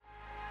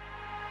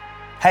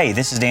Hey,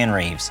 this is Dan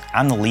Reeves.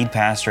 I'm the lead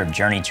pastor of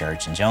Journey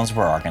Church in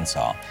Jonesboro,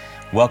 Arkansas.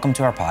 Welcome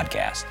to our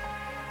podcast.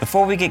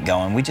 Before we get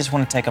going, we just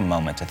want to take a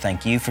moment to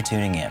thank you for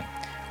tuning in.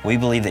 We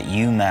believe that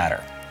you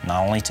matter,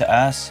 not only to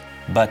us,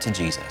 but to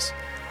Jesus.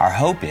 Our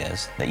hope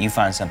is that you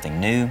find something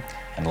new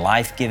and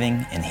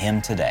life-giving in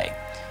Him today.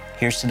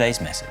 Here's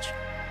today's message.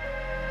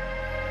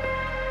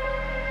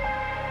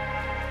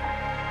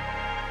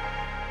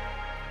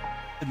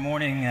 Good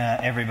morning,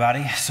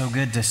 everybody. So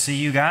good to see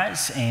you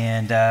guys,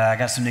 and I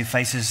got some new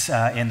faces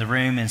in the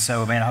room, and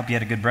so, man, I hope you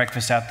had a good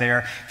breakfast out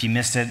there. If you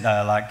missed it,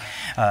 like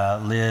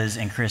Liz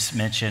and Chris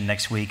mentioned,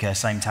 next week,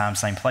 same time,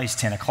 same place,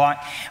 10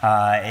 o'clock,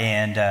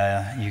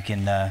 and you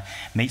can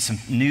meet some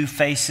new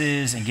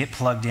faces and get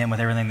plugged in with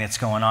everything that's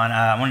going on.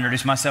 I want to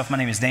introduce myself. My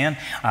name is Dan.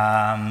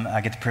 I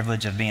get the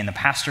privilege of being the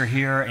pastor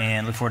here,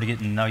 and look forward to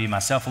getting to know you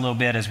myself a little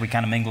bit as we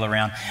kind of mingle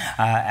around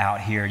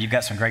out here. You've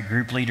got some great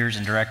group leaders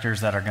and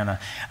directors that are going to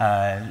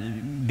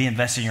be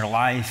invested in your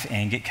life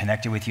and get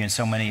connected with you in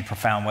so many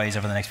profound ways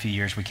over the next few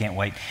years. We can't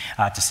wait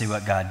to see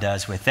what God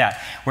does with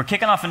that. We're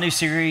kicking off a new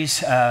series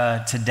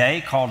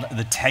today called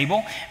The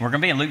Table. We're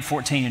going to be in Luke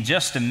 14 in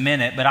just a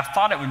minute, but I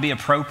thought it would be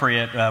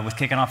appropriate with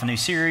kicking off a new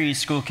series,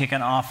 school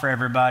kicking off for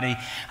everybody,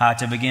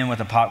 to begin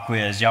with a pop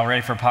quiz. Y'all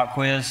ready for a pop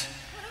quiz?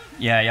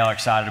 Yeah, y'all are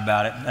excited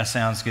about it. That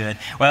sounds good.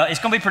 Well, it's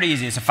going to be pretty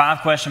easy. It's a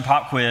 5-question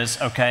pop quiz,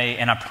 okay?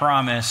 And I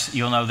promise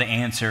you'll know the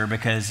answer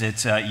because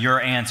it's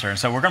your answer. And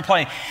so we're going to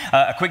play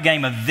a quick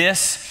game of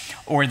this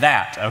or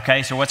that,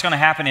 okay? So what's going to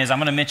happen is I'm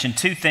going to mention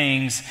two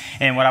things,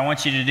 and what I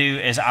want you to do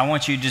is I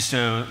want you just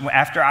to,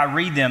 after I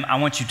read them, I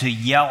want you to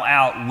yell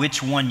out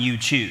which one you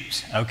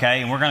choose,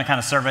 okay? And we're going to kind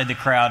of survey the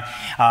crowd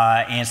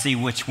and see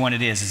which one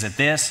it is. Is it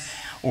this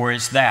or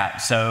it's that?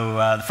 So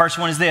the first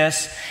one is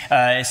this,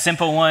 a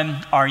simple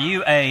one. Are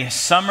you a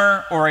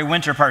summer or a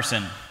winter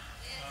person?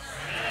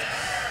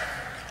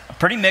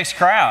 Pretty mixed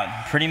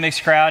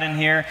crowd in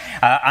here.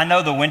 I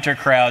know the winter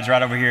crowd's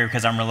right over here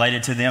because I'm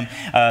related to them.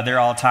 They're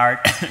all tired,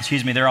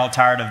 they're all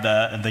tired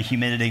of the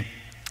humidity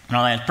and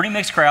all that. Pretty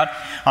mixed crowd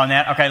on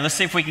that. Okay, let's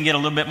see if we can get a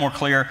little bit more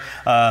clear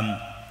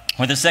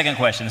with the second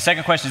question. The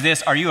second question is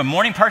this, are you a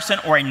morning person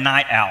or a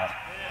night owl?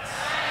 Yes.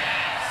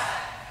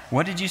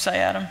 What did you say,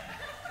 Adam?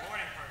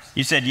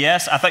 You said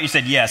yes? I thought you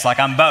said yes, like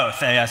I'm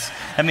both. Yes.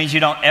 That means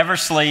you don't ever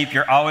sleep.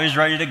 You're always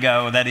ready to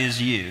go. That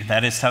is you.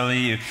 That is totally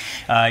you.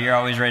 You're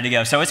always ready to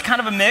go. So it's kind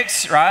of a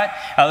mix, right?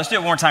 Let's do it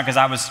one more time because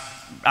I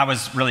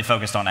was really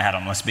focused on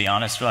Adam, let's be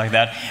honest, like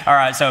that. All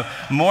right, so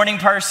morning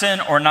person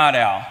or night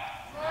owl?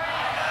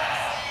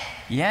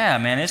 Yeah,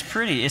 man, it's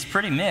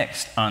pretty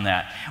mixed on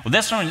that. Well,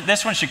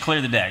 this one should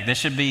clear the deck. This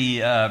should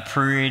be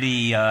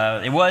pretty,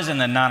 it was in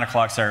the 9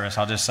 o'clock service.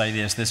 I'll just say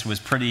this. This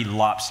was pretty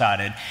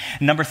lopsided.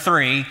 Number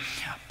 3,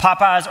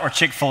 Popeyes or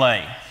Chick-fil-A?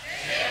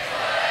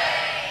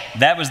 Chick-fil-A.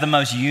 That was the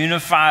most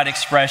unified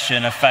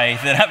expression of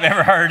faith that I've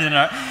ever heard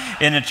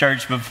in a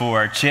church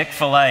before.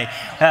 Chick-fil-A.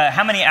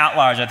 How many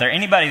outliers out there?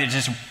 Anybody that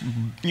just,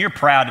 you're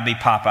proud to be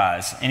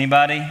Popeyes?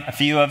 Anybody? A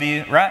few of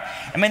you, right?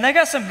 I mean, they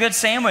got some good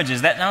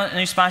sandwiches. That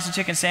new spicy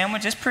chicken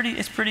sandwich is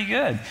pretty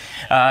good.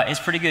 It's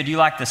pretty good. You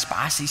like the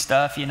spicy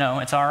stuff, you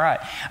know, it's all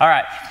right. All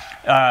right,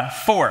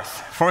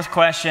 fourth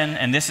question,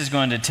 and this is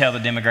going to tell the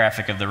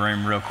demographic of the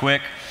room real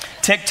quick.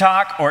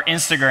 TikTok or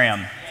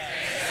Instagram?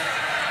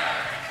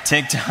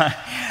 TikTok.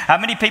 How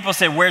many people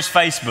said, where's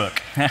Facebook?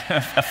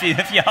 a few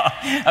of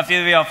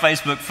y'all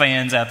Facebook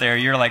fans out there,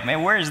 you're like,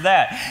 man, where's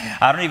that?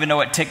 I don't even know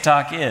what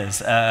TikTok is.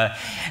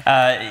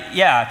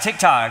 Yeah,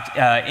 TikTok,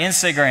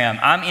 Instagram.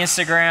 I'm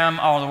Instagram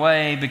all the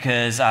way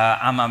because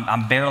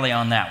I'm barely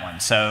on that one.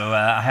 So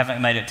I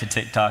haven't made it to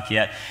TikTok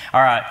yet.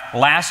 All right,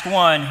 last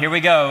one. Here we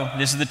go.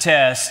 This is the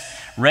test.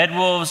 Red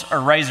Wolves or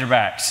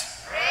Razorbacks?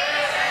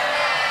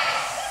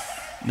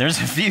 There's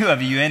a few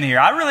of you in here.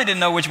 I really didn't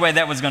know which way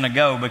that was going to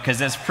go because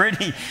that's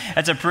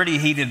a pretty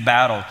heated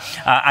battle.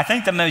 I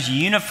think the most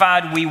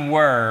unified we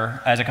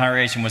were as a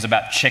congregation was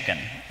about chicken,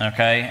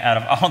 okay? Out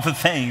of all the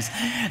things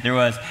there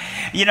was.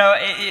 You know,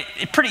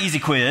 pretty easy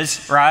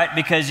quiz, right?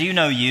 Because you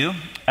know you.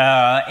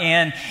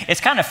 And it's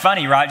kind of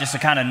funny, right? Just to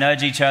kind of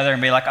nudge each other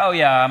and be like, oh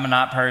yeah, I'm a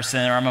night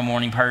person or I'm a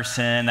morning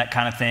person, that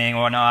kind of thing.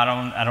 Or no,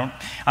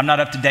 I'm not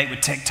up to date with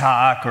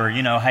TikTok, or,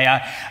 you know, hey,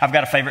 I've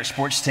got a favorite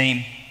sports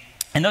team.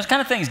 And those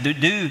kind of things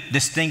do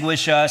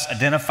distinguish us,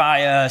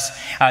 identify us.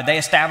 They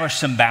establish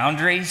some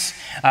boundaries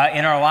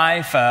in our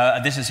life.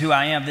 This is who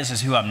I am, this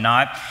is who I'm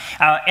not.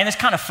 And it's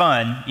kind of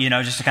fun, you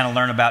know, just to kind of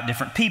learn about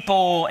different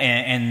people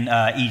and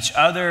each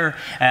other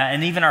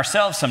and even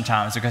ourselves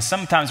sometimes, because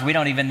sometimes we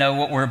don't even know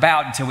what we're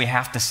about until we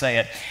have to say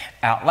it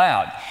out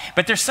loud.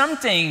 But there's some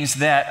things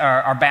that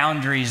are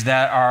boundaries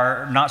that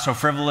are not so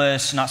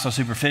frivolous, not so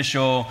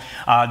superficial.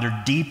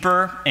 They're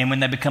deeper, and when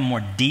they become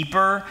more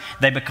deeper,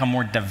 they become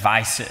more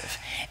divisive.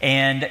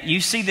 And you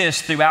see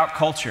this throughout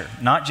culture,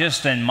 not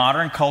just in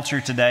modern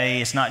culture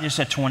today. It's not just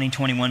a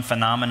 2021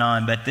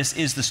 phenomenon, but this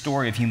is the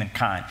story of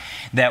humankind,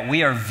 that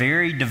we are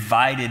very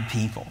divided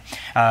people.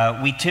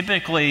 We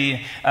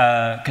typically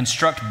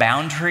construct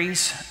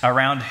boundaries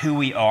around who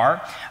we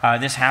are.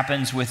 This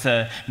happens with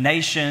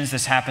nations.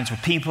 This happens happens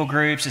with people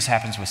groups. This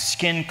happens with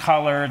skin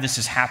color. This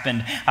has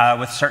happened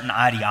with certain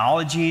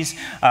ideologies,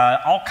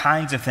 all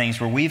kinds of things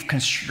where we've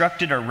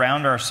constructed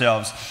around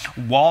ourselves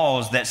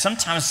walls that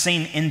sometimes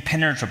seem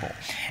impenetrable.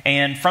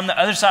 And from the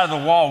other side of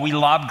the wall, we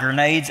lob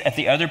grenades at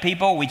the other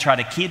people. We try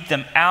to keep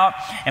them out,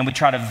 and we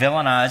try to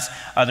villainize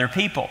other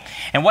people.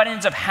 And what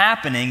ends up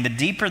happening, the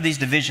deeper these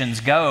divisions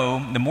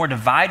go, the more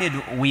divided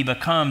we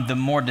become, the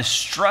more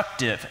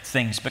destructive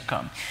things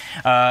become.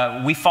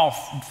 We fall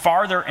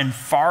farther and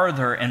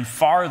farther and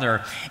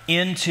farther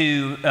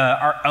into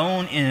our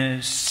own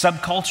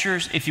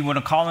subcultures, if you want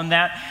to call them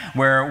that,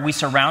 where we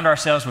surround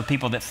ourselves with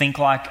people that think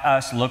like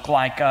us, look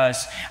like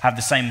us, have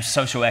the same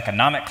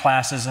socioeconomic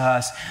class as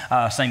us,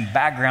 same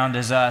background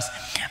as us,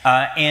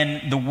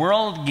 and the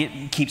world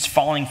keeps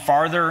falling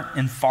farther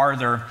and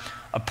farther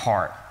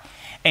apart.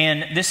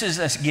 And this is,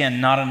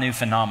 again, not a new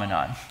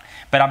phenomenon.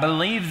 But I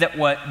believe that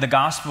what the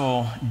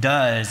gospel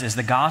does is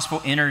the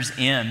gospel enters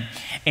in,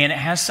 and it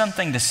has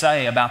something to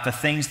say about the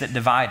things that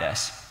divide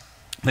us.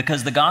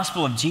 Because the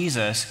gospel of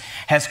Jesus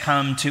has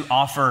come to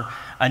offer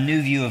a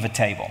new view of a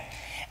table.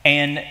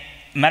 And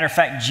matter of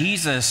fact,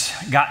 Jesus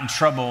got in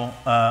trouble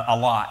a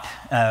lot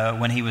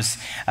when he was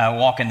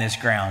walking this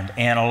ground.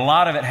 And a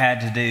lot of it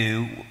had to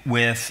do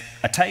with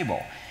a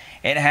table.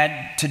 It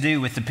had to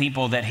do with the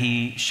people that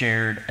he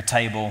shared a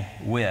table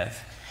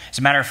with. As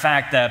a matter of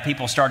fact,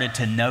 people started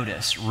to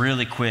notice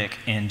really quick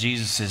in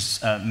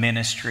Jesus'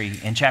 ministry.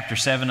 In chapter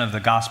 7 of the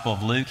Gospel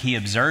of Luke, he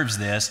observes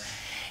this.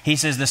 He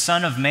says, "The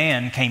Son of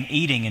Man came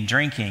eating and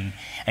drinking,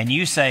 and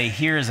you say,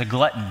 'Here is a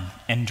glutton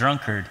and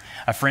drunkard,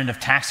 a friend of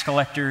tax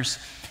collectors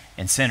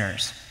and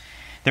sinners.'"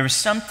 There was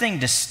something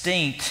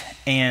distinct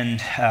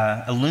and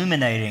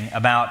illuminating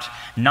about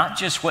not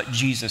just what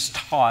Jesus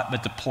taught,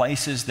 but the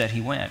places that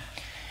he went.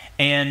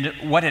 And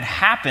what had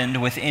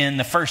happened within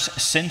the first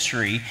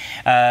century,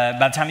 by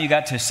the time you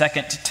got to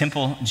Second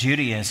Temple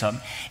Judaism,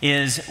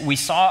 is we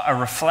saw a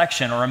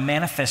reflection or a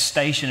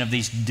manifestation of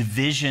these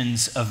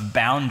divisions of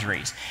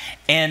boundaries.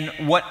 And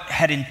what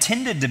had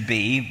intended to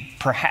be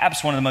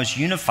perhaps one of the most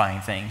unifying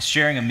things,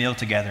 sharing a meal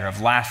together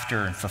of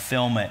laughter and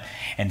fulfillment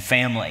and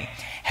family,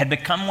 had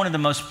become one of the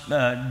most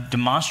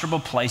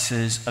demonstrable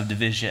places of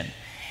division.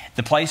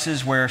 The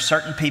places where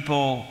certain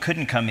people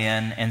couldn't come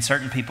in and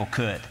certain people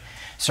could.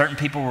 Certain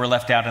people were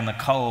left out in the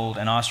cold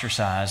and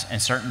ostracized,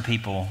 and certain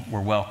people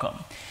were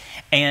welcome.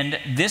 And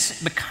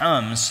this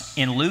becomes,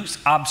 in Luke's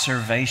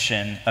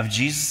observation of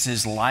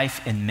Jesus' life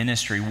and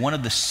ministry, one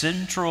of the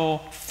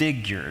central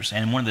figures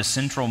and one of the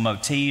central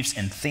motifs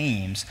and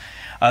themes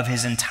of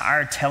his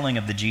entire telling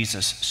of the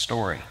Jesus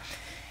story.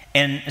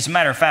 And as a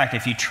matter of fact,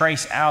 if you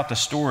trace out the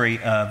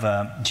story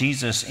of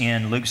Jesus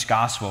in Luke's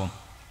gospel,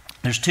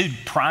 there's two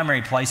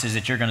primary places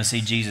that you're going to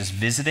see Jesus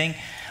visiting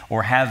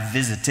or have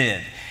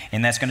visited.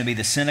 And that's going to be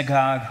the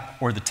synagogue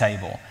or the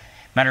table.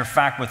 Matter of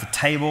fact, with the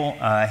table,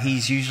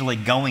 he's usually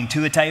going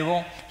to a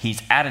table, he's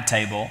at a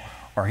table,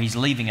 or he's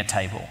leaving a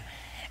table.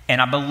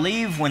 And I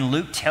believe when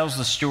Luke tells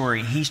the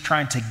story, he's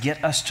trying to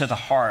get us to the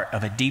heart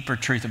of a deeper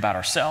truth about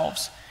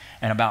ourselves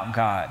and about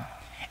God.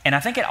 And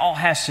I think it all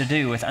has to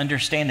do with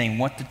understanding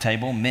what the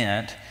table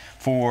meant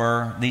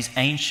for these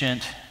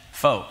ancient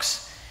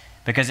folks,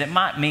 because it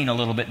might mean a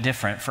little bit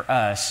different for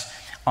us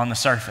on the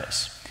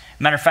surface.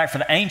 Matter of fact, for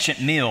the ancient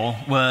meal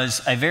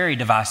was a very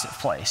divisive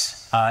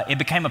place. It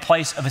became a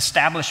place of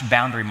established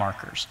boundary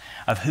markers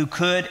of who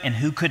could and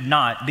who could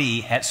not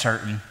be at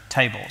certain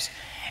tables.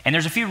 And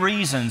there's a few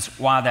reasons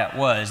why that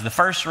was. The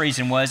first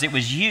reason was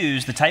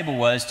the table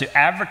was to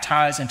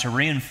advertise and to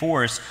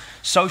reinforce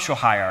social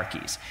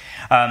hierarchies.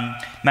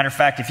 Matter of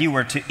fact, if you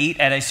were to eat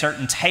at a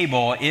certain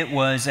table, it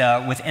was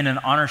within an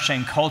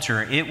honor-shame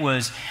culture. It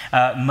was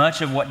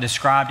much of what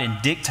described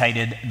and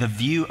dictated the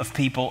view of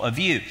people of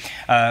you,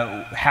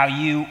 how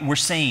you were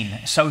seen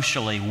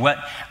socially, what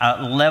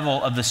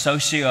level of the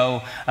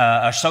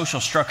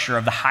social structure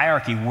of the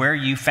hierarchy, where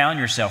you found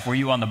yourself. Were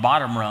you on the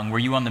bottom rung? Were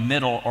you on the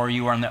middle? Or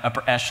you were on the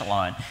upper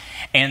echelon?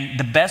 And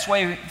the best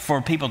way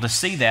for people to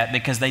see that,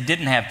 because they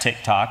didn't have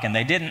TikTok and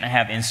they didn't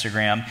have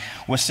Instagram,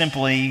 was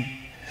simply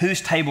whose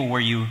table were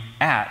you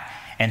at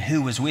and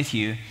who was with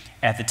you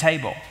at the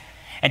table.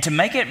 And to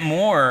make it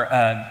more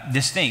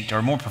distinct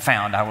or more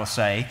profound, I will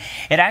say,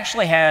 it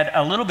actually had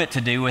a little bit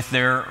to do with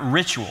their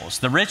rituals.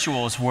 The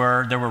rituals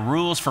there were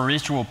rules for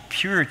ritual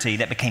purity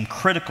that became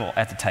critical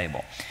at the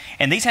table.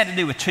 And these had to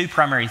do with two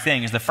primary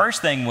things. The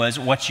first thing was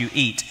what you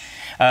eat.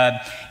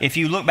 If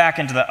you look back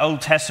into the Old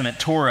Testament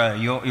Torah,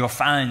 you'll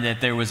find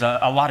that there was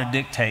a lot of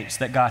dictates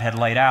that God had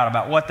laid out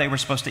about what they were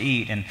supposed to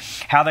eat and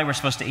how they were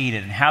supposed to eat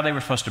it and how they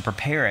were supposed to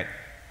prepare it.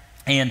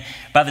 And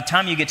by the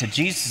time you get to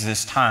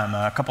Jesus' time,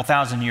 a couple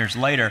thousand years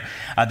later,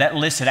 that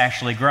list had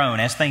actually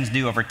grown. As things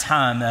do over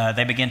time,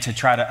 they begin to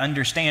try to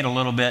understand a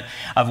little bit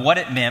of what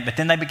it meant, but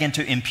then they begin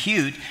to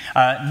impute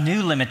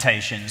new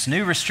limitations,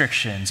 new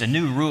restrictions, and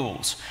new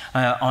rules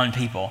on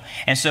people.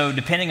 And so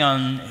depending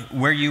on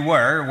where you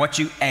were, what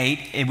you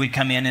ate, it would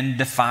come in and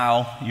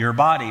defile your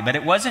body. But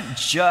it wasn't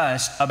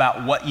just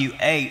about what you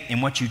ate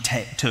and what you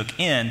took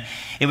in.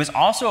 It was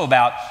also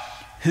about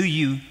who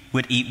you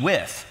would eat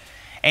with.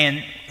 And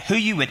who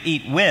you would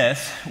eat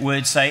with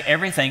would say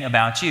everything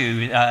about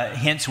you.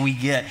 Hence, we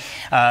get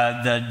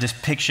the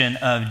depiction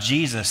of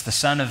Jesus, the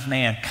Son of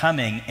Man,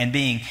 coming and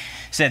being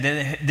said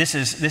that this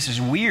is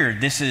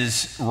weird, this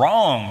is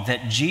wrong,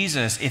 that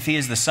Jesus, if he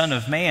is the Son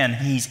of Man,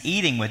 he's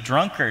eating with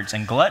drunkards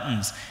and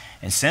gluttons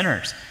and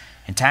sinners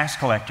and tax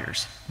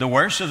collectors, the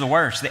worst of the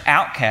worst, the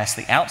outcast,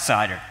 the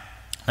outsider,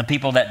 the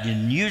people that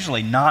can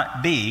usually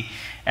not be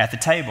at the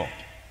table.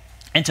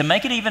 And to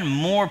make it even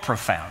more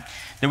profound,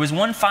 there was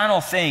one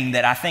final thing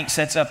that I think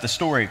sets up the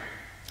story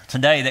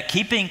today, that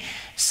keeping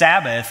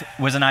Sabbath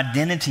was an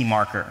identity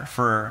marker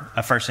for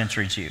a first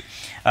century Jew.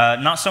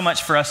 Not so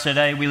much for us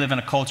today. We live in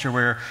a culture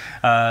where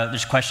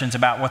there's questions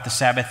about what the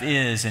Sabbath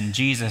is, and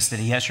Jesus, that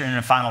he ushered in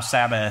a final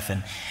Sabbath,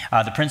 and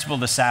the principle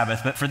of the Sabbath.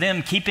 But for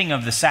them, keeping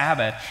of the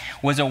Sabbath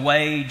was a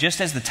way,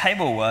 just as the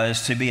table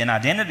was, to be an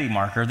identity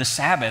marker. The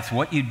Sabbath,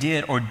 what you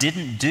did or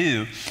didn't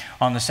do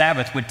on the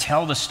Sabbath, would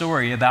tell the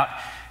story about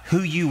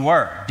who you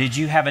were. Did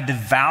you have a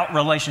devout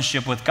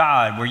relationship with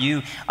God? Were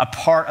you a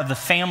part of the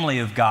family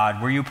of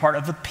God? Were you a part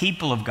of the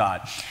people of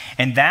God?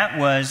 And that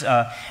was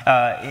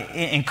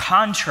in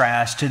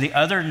contrast to the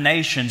other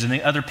nations and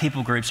the other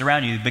people groups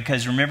around you,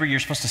 because remember, you're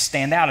supposed to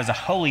stand out as a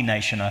holy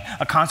nation,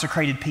 a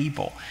consecrated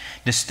people,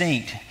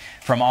 distinct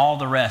from all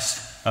the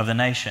rest of the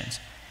nations.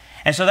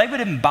 And so they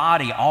would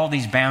embody all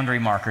these boundary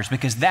markers,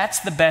 because that's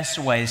the best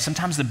way.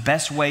 Sometimes the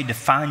best way to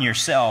define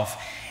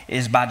yourself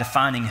is by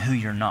defining who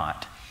you're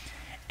not.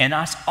 And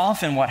that's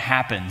often what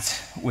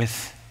happens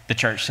with the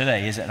church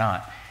today, is it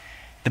not?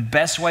 The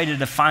best way to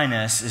define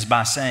us is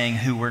by saying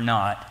who we're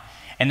not.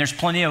 And there's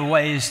plenty of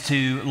ways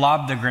to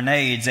lob the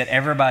grenades at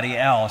everybody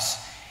else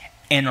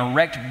and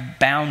erect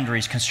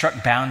boundaries,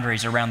 construct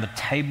boundaries around the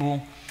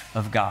table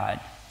of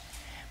God.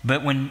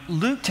 But when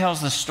Luke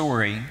tells the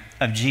story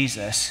of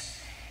Jesus,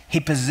 he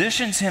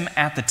positions him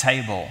at the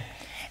table.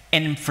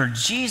 And for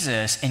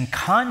Jesus, in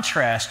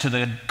contrast to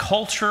the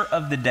culture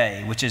of the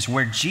day, which is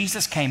where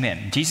Jesus came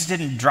in, Jesus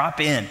didn't drop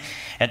in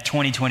at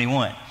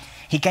 2021.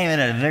 He came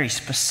in at a very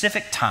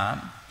specific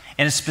time,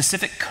 in a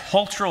specific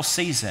cultural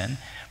season,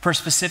 for a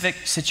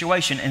specific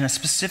situation, in a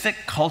specific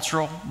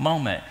cultural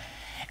moment.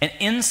 And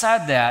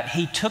inside that,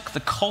 he took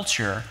the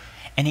culture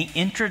and he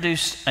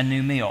introduced a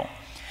new meal.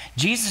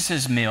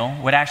 Jesus' meal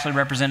would actually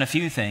represent a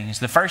few things.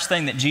 The first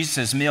thing that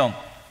Jesus' meal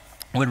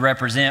would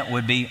represent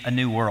would be a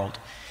new world.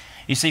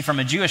 You see, from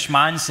a Jewish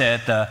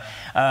mindset,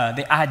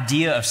 the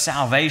idea of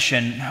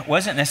salvation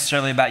wasn't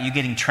necessarily about you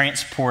getting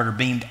transported or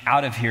beamed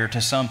out of here to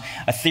some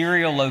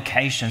ethereal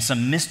location,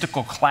 some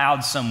mystical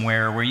cloud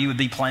somewhere where you would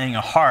be playing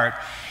a harp.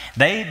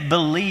 They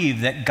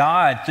believed that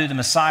God, through the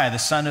Messiah, the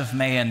Son of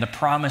Man, the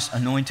promised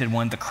anointed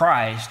one, the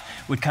Christ,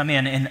 would come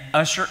in and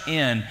usher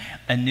in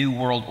a new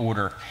world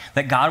order.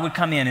 That God would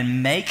come in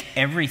and make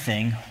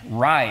everything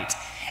right.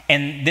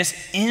 And this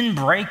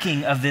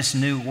inbreaking of this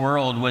new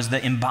world was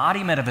the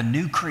embodiment of a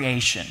new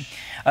creation,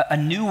 a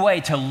new way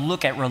to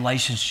look at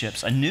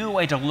relationships, a new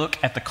way to look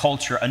at the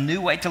culture, a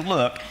new way to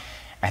look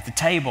at the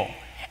table.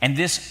 And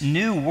this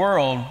new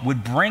world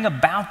would bring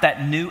about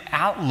that new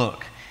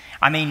outlook.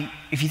 I mean,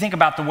 if you think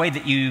about the way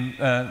that you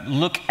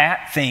look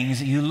at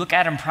things, you look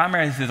at them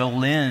primarily through the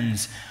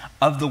lens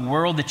of the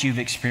world that you've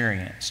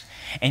experienced.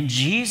 And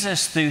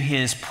Jesus, through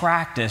his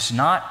practice,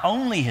 not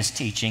only his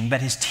teaching,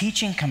 but his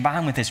teaching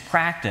combined with his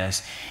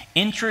practice,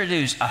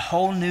 introduced a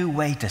whole new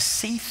way to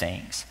see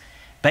things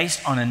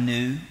based on a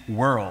new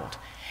world.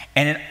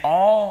 And it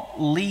all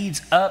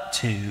leads up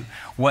to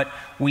what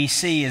we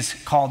see is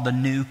called the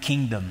new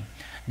kingdom.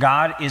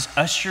 God is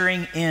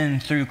ushering in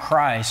through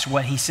Christ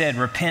what he said,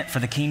 repent, for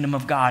the kingdom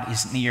of God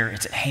is near,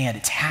 it's at hand,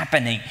 it's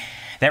happening.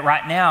 That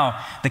right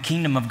now, the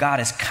kingdom of God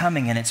is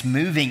coming and it's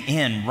moving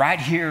in right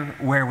here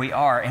where we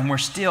are. And we're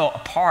still a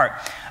part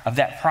of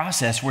that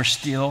process. We're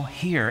still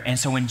here. And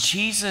so when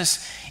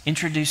Jesus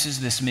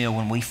introduces this meal,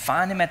 when we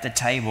find him at the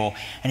table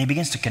and he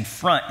begins to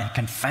confront and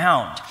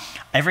confound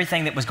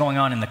everything that was going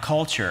on in the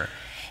culture,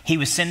 he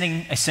was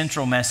sending a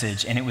central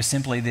message. And it was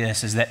simply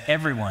this, is that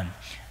everyone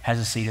has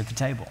a seat at the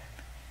table.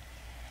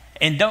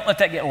 And don't let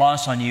that get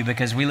lost on you,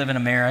 because we live in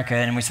America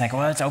and we think,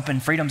 well, it's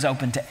open, freedom's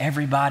open to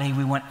everybody.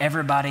 We want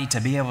everybody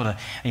to be able to,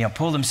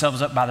 pull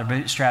themselves up by their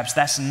bootstraps.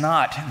 That's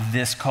not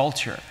this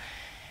culture.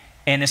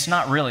 And it's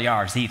not really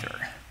ours either.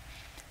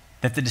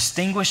 That the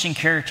distinguishing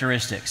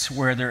characteristics,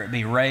 whether it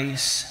be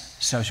race,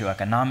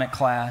 socioeconomic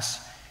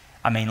class,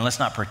 let's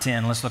not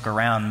pretend, let's look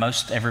around.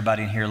 Most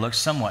everybody in here looks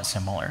somewhat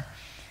similar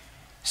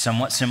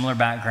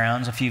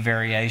backgrounds, a few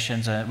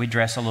variations. We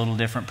dress a little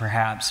different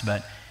perhaps,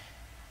 but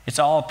it's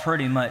all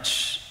pretty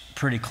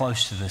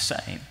close to the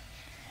same.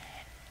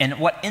 And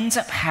what ends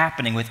up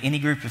happening with any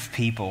group of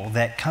people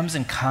that comes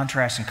in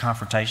contrast and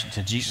confrontation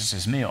to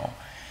Jesus' meal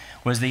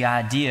was the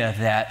idea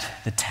that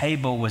the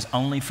table was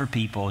only for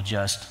people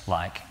just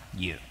like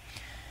you.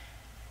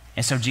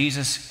 And so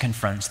Jesus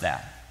confronts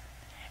that.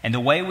 And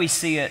the way we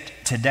see it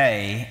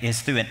today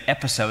is through an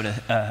episode,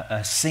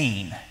 a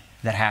scene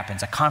that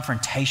happens, a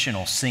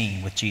confrontational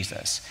scene with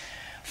Jesus,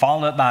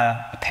 followed up by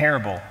a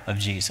parable of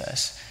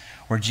Jesus,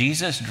 where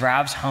Jesus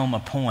drives home a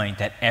point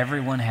that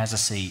everyone has a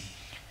seat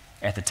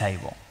at the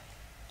table.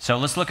 So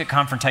let's look at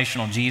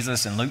confrontational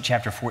Jesus in Luke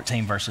chapter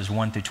 14, verses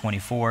 1 through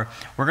 24.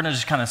 We're going to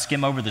just kind of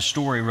skim over the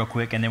story real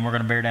quick, and then we're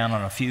going to bear down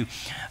on a few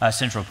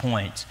central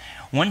points.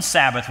 One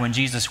Sabbath, when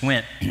Jesus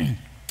went, I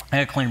got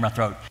to clear my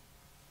throat.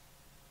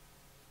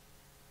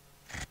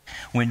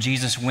 When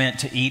Jesus went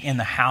to eat in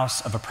the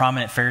house of a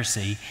prominent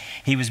Pharisee,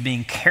 he was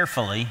being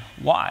carefully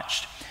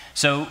watched.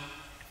 So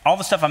all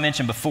the stuff I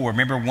mentioned before,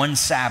 remember one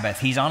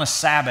Sabbath, he's on a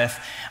Sabbath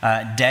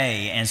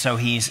day, and so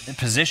he's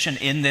positioned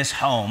in this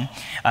home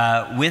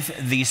with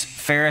these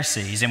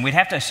Pharisees. And we'd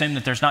have to assume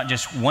that there's not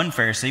just one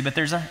Pharisee, but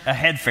there's a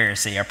head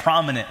Pharisee, a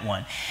prominent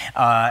one.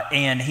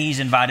 And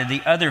he's invited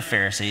the other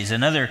Pharisees.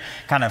 Another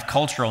kind of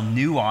cultural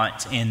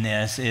nuance in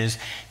this is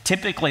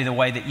typically the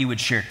way that you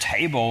would share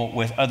table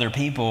with other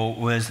people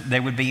was they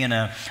would be in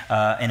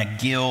a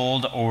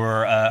guild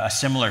or a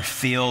similar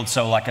field.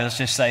 So like, let's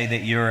just say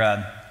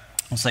that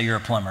let's say you're a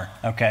plumber,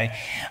 okay?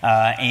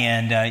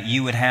 And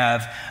you would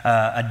have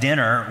a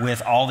dinner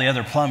with all the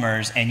other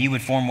plumbers, and you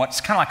would form what's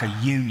kind of like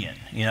a union,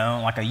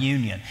 like a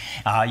union.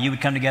 You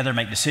would come together,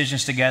 make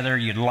decisions together.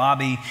 You'd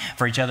lobby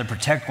for each other,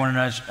 protect one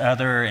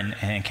another,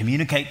 and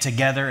communicate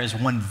together as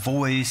one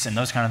voice and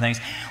those kind of things.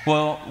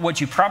 Well,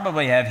 what you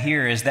probably have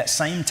here is that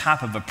same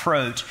type of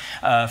approach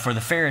for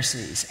the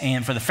Pharisees.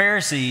 And for the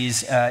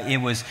Pharisees,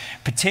 it was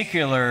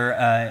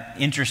particularly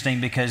interesting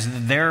because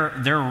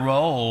their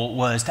role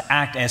was to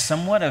act as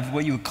somewhat of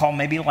what you would call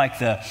maybe like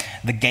the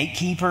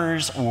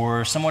gatekeepers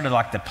or somewhat of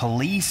like the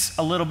police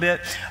a little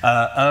bit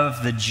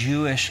of the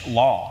Jewish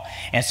law.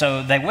 And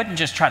so they wouldn't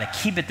just try to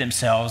keep it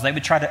themselves. They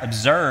would try to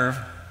observe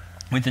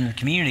within the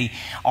community,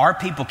 are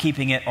people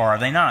keeping it or are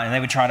they not? And they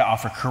would try to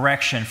offer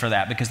correction for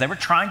that because they were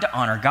trying to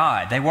honor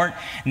God. They weren't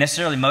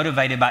necessarily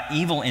motivated by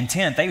evil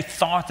intent. They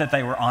thought that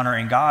they were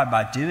honoring God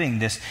by doing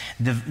these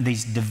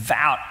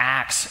devout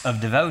acts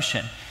of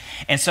devotion.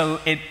 And so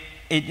it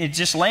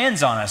just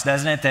lands on us,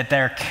 doesn't it, that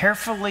they're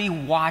carefully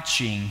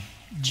watching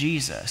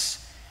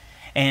Jesus.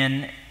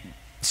 And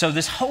so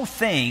this whole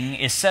thing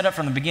is set up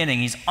from the beginning.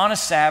 He's on a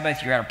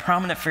Sabbath, you're at a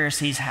prominent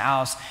Pharisee's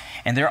house,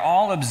 and they're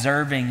all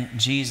observing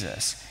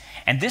Jesus.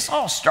 And this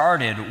all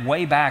started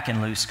way back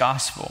in Luke's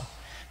gospel.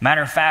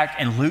 Matter of fact,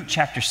 in Luke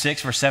chapter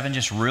 6, verse 7,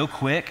 just real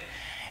quick,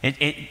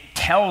 it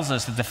tells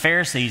us that the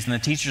Pharisees and the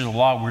teachers of the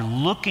law were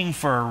looking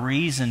for a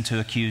reason to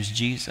accuse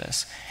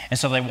Jesus. And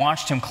so they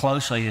watched him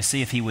closely to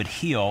see if he would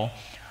heal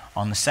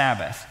on the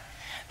Sabbath.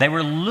 They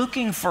were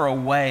looking for a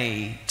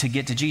way to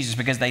get to Jesus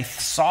because they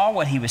saw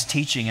what he was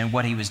teaching and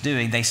what he was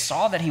doing. They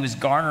saw that he was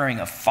garnering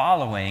a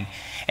following,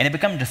 and it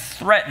began to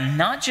threaten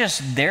not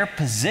just their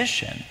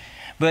position,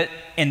 but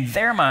in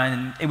their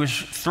mind, it was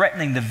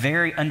threatening the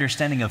very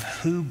understanding of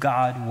who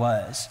God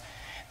was.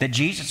 That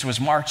Jesus was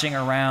marching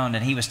around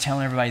and he was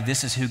telling everybody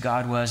this is who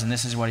God was and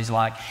this is what he's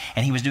like.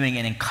 And he was doing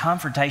it in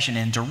confrontation,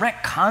 in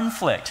direct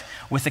conflict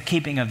with the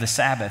keeping of the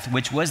Sabbath,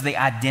 which was the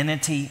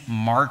identity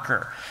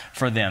marker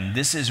for them.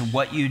 This is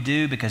what you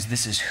do because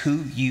this is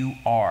who you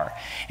are.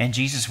 And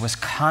Jesus was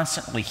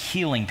constantly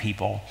healing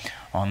people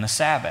on the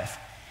Sabbath.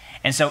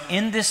 And so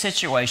in this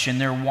situation,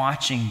 they're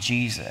watching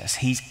Jesus.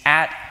 He's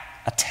at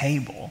a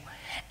table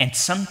and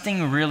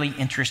something really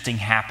interesting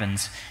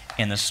happens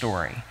in the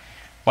story.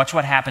 Watch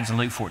what happens in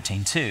Luke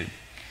 14:2.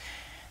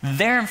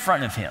 There in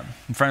front of him,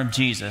 in front of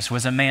Jesus,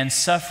 was a man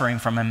suffering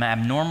from an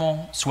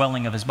abnormal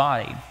swelling of his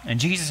body. And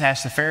Jesus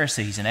asked the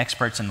Pharisees and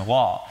experts in the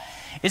law,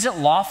 is it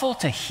lawful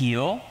to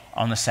heal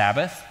on the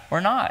Sabbath or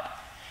not?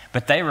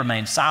 But they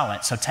remained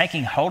silent. So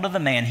taking hold of the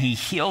man, he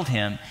healed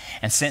him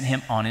and sent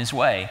him on his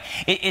way.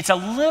 It's a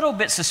little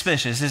bit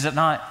suspicious, is it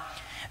not?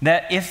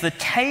 That if the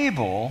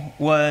table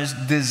was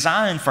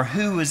designed for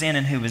who was in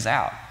and who was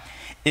out,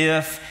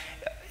 if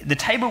the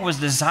table was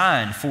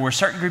designed for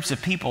certain groups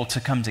of people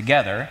to come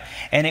together,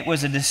 and it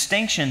was a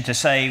distinction to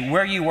say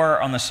where you were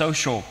on the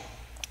social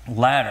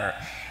ladder,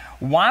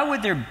 why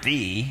would there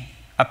be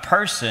a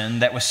person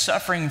that was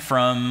suffering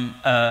from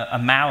a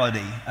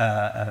malady,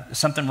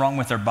 something wrong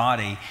with their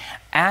body,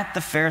 at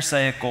the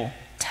Pharisaical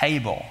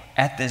table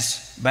at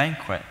this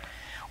banquet?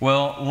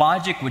 Well,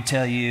 logic would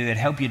tell you, it'd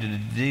help you to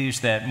deduce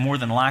that more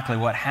than likely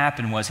what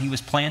happened was he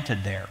was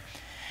planted there.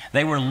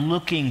 They were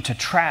looking to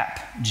trap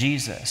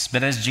Jesus,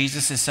 but as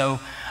Jesus is so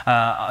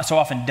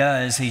often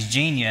does, he's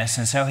genius,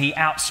 and so he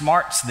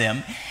outsmarts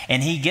them,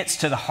 and he gets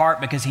to the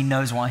heart because he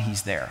knows why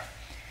he's there.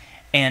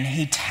 And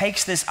he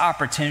takes this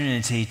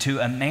opportunity to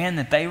a man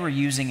that they were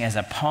using as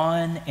a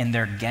pawn in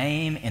their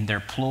game, in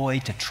their ploy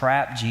to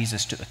trap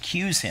Jesus, to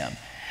accuse him,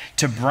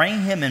 to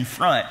bring him in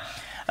front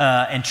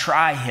and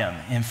try him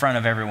in front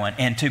of everyone,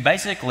 and to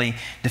basically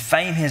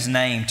defame his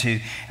name,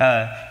 to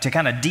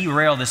kind of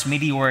derail this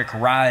meteoric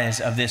rise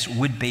of this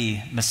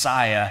would-be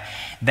Messiah.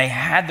 They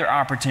had their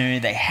opportunity.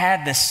 They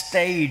had the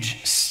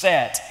stage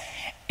set,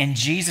 and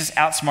Jesus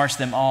outsmarts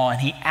them all, and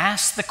he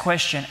asks the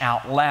question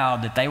out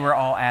loud that they were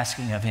all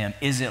asking of him,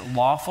 is it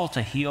lawful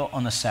to heal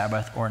on the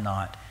Sabbath or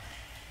not?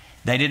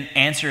 They didn't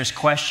answer his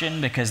question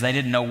because they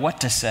didn't know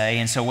what to say,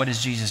 and so what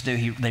does Jesus do?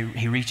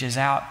 He reaches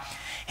out.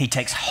 He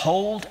takes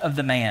hold of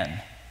the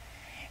man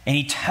and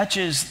he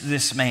touches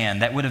this man.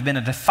 That would have been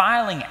a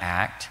defiling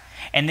act,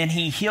 And then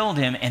he healed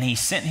him and he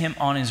sent him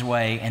on his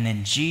way. And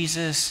then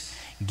Jesus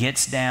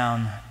gets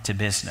down to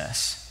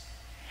business.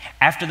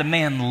 After the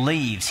man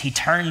leaves, he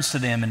turns to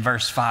them in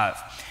verse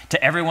 5,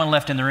 to everyone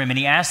left in the room, and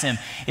he asks them,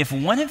 if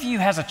one of you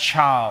has a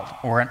child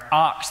or an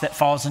ox that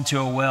falls into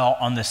a well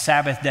on the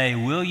Sabbath day,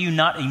 will you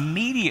not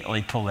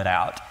immediately pull it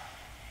out?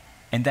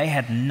 And they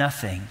had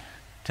nothing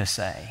to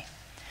say.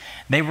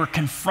 They were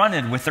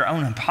confronted with their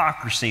own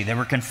hypocrisy. They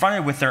were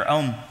confronted with their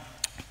own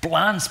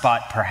blind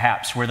spot,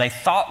 perhaps, where they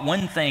thought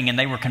one thing and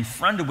they were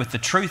confronted with the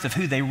truth of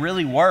who they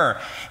really were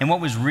and what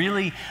was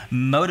really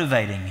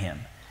motivating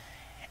him.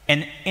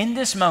 And in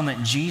this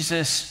moment,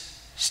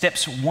 Jesus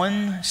steps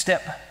one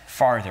step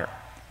farther.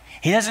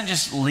 He doesn't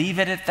just leave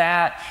it at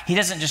that. He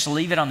doesn't just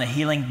leave it on the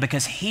healing,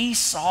 because he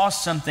saw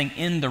something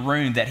in the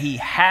room that he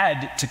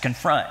had to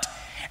confront.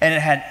 And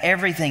it had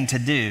everything to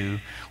do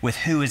with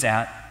who was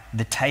at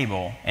the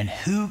table and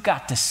who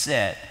got to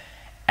sit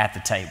at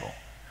the table.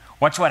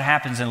 Watch what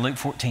happens in Luke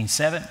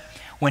 14:7.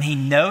 When he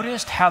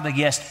noticed how the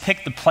guests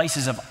picked the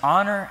places of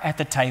honor at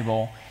the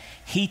table,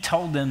 he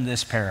told them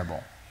this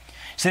parable.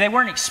 See, they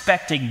weren't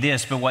expecting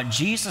this, but what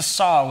Jesus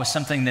saw was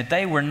something that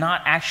they were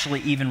not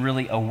actually even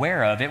really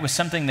aware of. It was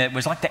something that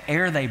was like the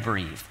air they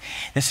breathed.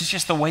 This is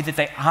just the way that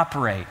they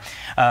operate.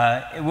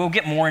 We'll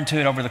get more into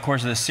it over the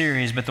course of the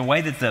series, but the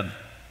way that the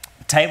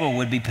table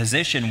would be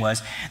positioned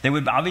was there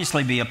would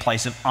obviously be a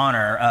place of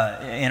honor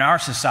in our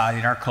society,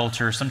 in our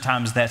culture.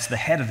 Sometimes that's the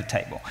head of the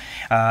table,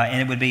 and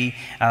it would be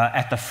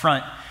at the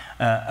front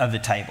of the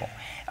table.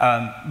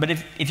 But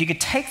if you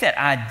could take that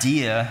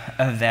idea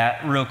of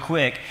that real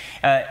quick,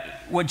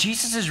 what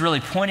Jesus is really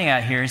pointing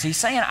out here is he's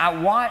saying,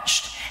 I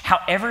watched how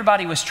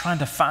everybody was trying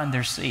to find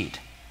their seat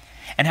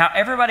and how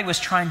everybody was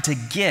trying to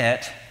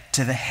get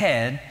to the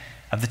head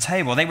of the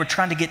table. They were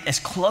trying to get as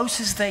close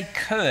as they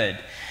could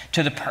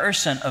to the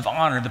person of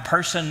honor, the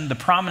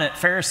prominent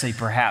Pharisee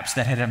perhaps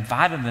that had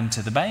invited them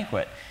to the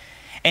banquet.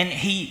 And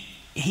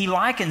he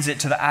likens it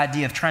to the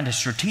idea of trying to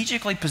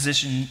strategically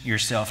position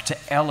yourself to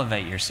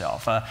elevate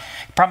yourself.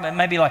 Probably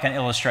maybe like an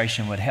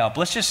illustration would help.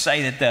 Let's just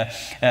say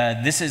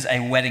that this is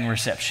a wedding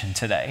reception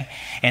today,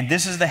 and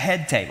this is the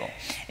head table,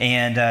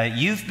 and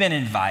you've been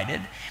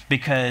invited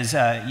because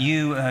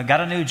you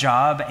got a new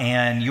job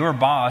and your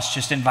boss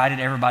just invited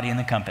everybody in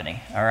the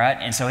company, all right?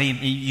 And so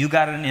you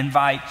got an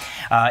invite.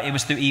 It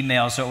was through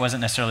email, so it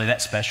wasn't necessarily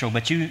that special,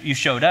 but you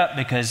showed up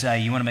because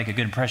you want to make a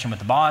good impression with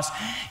the boss.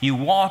 You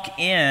walk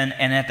in,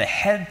 and at the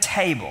head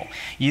table,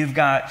 you've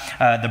got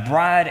the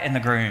bride and the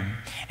groom,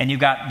 and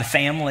you've got the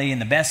family and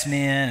the best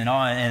men and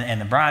all,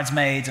 and the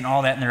bridesmaids and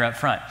all that, and they're up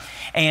front.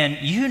 And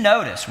you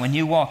notice when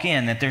you walk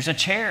in that there's a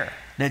chair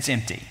that's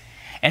empty.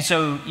 And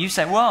so you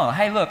say, well,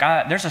 hey, look,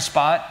 there's a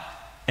spot.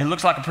 It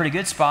looks like a pretty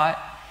good spot.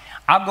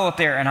 I'll go up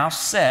there and I'll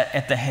sit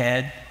at the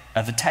head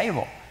of the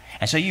table.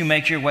 And so you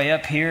make your way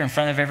up here in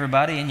front of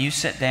everybody and you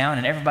sit down,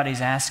 and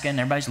everybody's asking,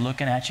 everybody's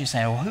looking at you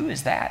saying, well, who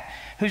is that?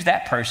 Who's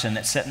that person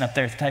that's sitting up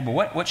there at the table?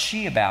 What's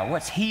she about?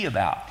 What's he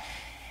about?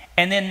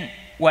 And then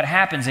what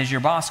happens is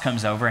your boss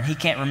comes over and he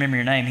can't remember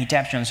your name. He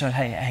taps you on the shoulder,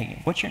 hey,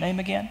 what's your name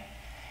again?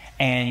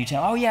 And you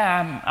tell him, oh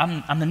yeah,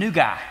 I'm the new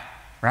guy,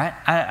 right?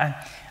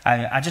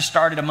 I just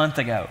started a month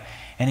ago.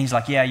 And he's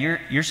like, yeah,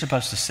 you're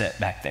supposed to sit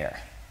back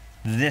there.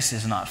 This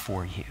is not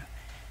for you.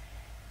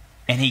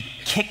 And he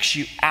kicks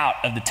you out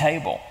of the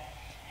table.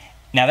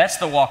 Now that's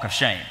the walk of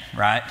shame,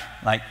 right?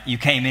 Like you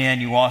came in,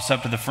 you walked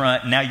up to the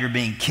front, and now you're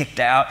being kicked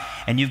out,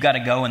 and you've got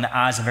to go in the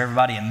eyes of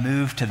everybody and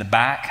move to the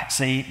back,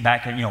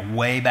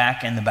 way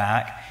back in the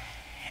back.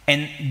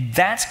 And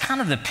that's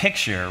kind of the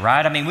picture,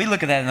 right? I mean, we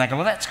look at that and like,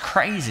 well, that's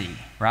crazy,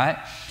 right?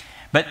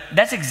 But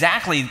that's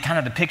exactly kind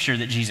of the picture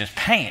that Jesus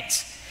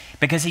paints,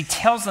 because he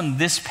tells them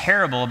this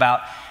parable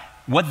about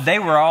what they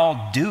were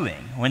all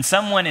doing. When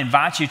someone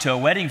invites you to a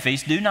wedding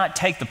feast, do not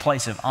take the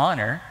place of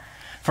honor,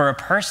 for a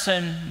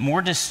person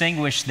more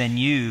distinguished than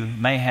you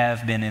may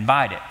have been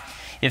invited.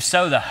 If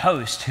so, the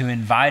host who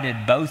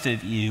invited both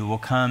of you will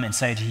come and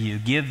say to you,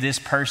 give this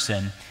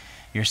person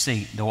your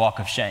seat, the walk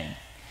of shame.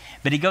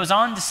 But he goes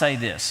on to say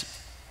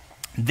this,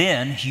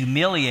 then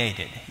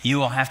humiliated, you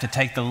will have to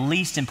take the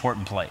least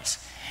important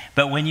place.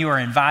 But when you are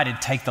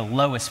invited, take the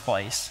lowest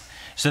place,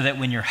 so that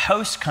when your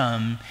host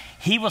comes,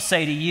 he will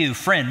say to you,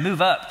 friend,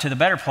 move up to the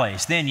better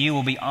place. Then you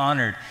will be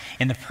honored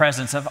in the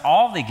presence of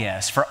all the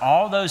guests. For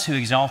all those who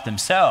exalt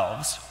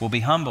themselves will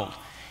be humbled,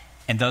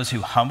 and those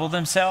who humble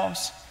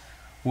themselves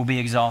will be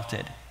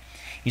exalted.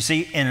 You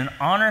see, in an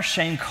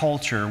honor-shame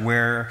culture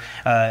where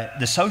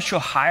the social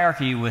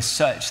hierarchy was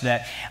such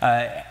that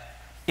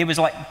it was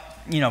like,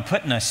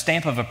 putting a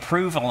stamp of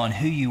approval on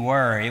who you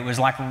were. It was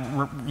like,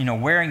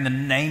 wearing the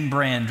name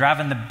brand,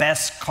 driving the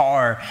best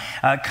car,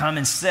 come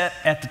and sit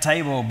at the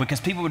table, because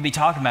people would be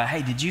talking about,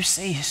 hey, did you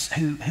see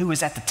who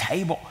was at the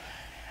table?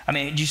 I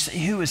mean, did you see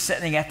who was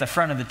sitting at the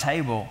front of the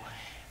table?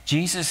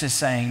 Jesus is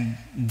saying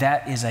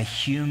that is a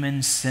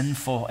human,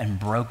 sinful, and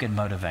broken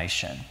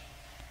motivation.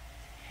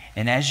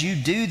 And as you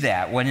do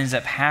that, what ends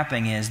up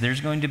happening is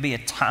there's going to be a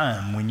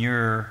time when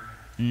you're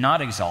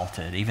not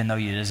exalted, even though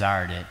you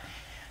desired it.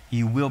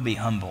 You will be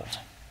humbled.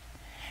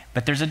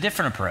 But there's a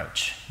different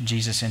approach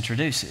Jesus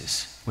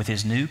introduces with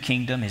his new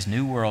kingdom, his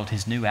new world,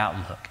 his new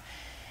outlook.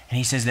 And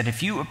he says that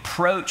if you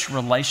approach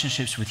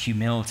relationships with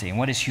humility, and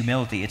what is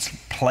humility? It's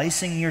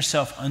placing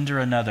yourself under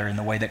another in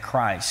the way that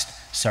Christ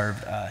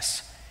served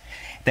us.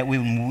 That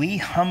when we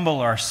humble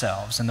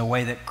ourselves in the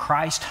way that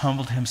Christ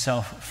humbled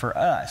himself for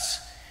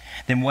us,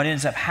 then what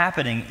ends up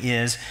happening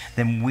is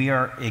then we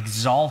are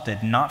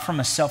exalted, not from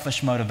a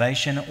selfish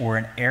motivation or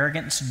an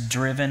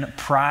arrogance-driven,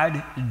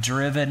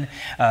 pride-driven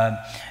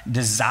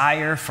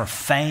desire for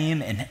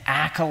fame and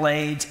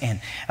accolades and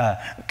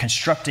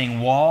constructing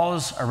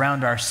walls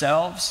around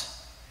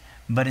ourselves,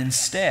 but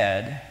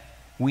instead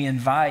we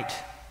invite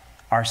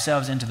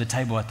ourselves into the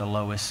table at the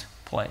lowest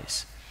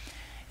place.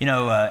 You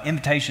know,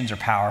 invitations are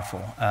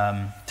powerful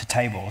to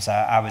tables.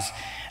 I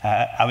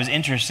was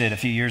interested a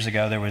few years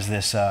ago. There was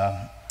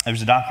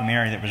a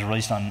documentary that was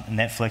released on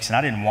Netflix, and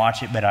I didn't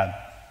watch it, but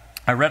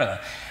I read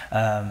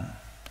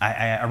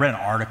I read an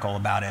article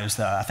about it. It was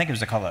I think it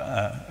was called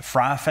a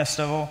Fry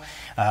Festival.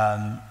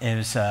 It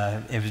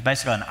was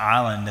basically an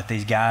island that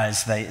these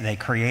guys, they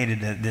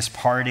created this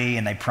party,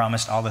 and they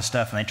promised all this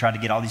stuff, and they tried to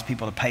get all these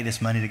people to pay this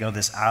money to go to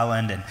this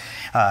island, and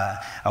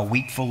a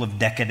week full of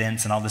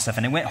decadence and all this stuff,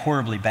 and it went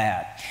horribly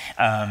bad.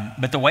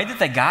 But the way that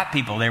they got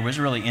people there was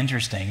really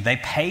interesting. They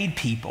paid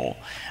people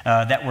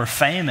that were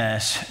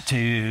famous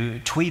to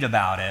tweet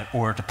about it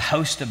or to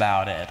post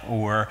about it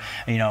or,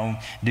 you know,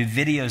 do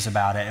videos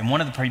about it. And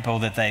one of the people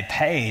that they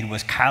paid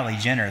was Kylie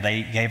Jenner.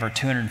 They gave her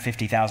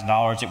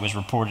 $250,000. It was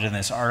reported in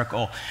this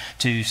article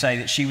to say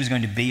that she was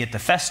going to be at the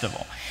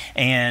festival.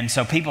 And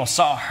so people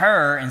saw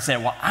her and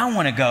said, well, I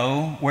want to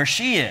go where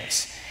she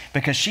is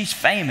because she's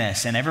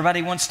famous and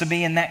everybody wants to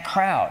be in that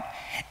crowd.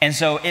 And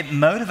so it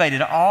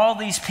motivated all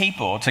these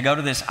people to go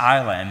to this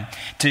island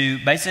to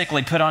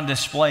basically put on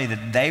display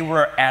that they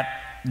were at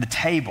the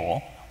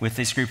table with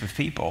this group of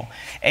people.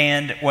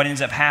 And what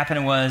ends up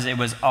happening was it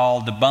was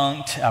all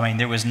debunked. I mean,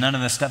 there was none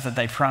of the stuff that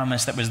they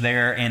promised that was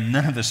there, and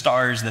none of the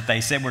stars that they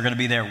said were going to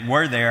be there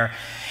were there.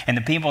 And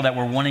the people that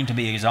were wanting to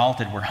be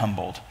exalted were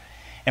humbled.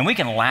 And we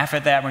can laugh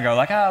at that and go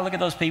like, oh, look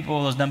at those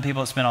people, those dumb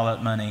people that spent all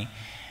that money.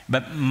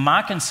 But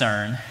my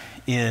concern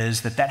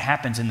is that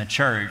happens in the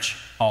church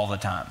all the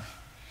time.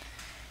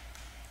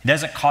 It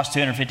doesn't cost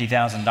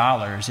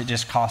 $250,000. It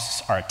just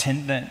costs our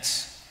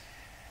attendance.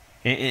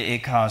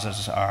 It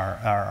causes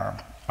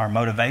our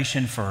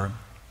motivation for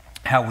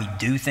how we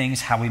do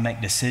things, how we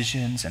make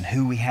decisions, and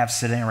who we have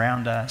sitting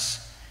around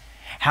us,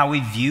 how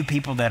we view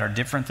people that are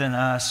different than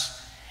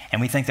us,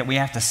 and we think that we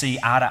have to see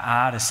eye to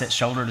eye to sit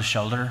shoulder to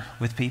shoulder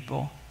with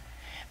people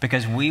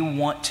because we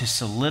want to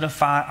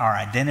solidify our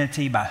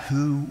identity by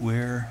who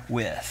we're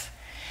with.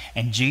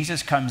 And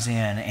Jesus comes in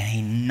and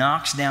he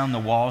knocks down the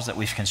walls that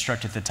we've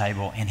constructed at the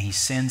table, and he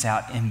sends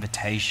out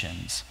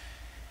invitations,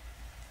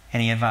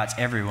 and he invites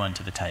everyone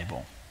to the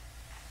table.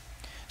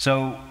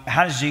 So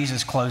how does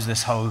Jesus close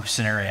this whole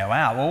scenario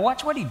out? Well,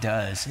 watch what he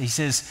does. He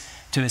says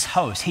to his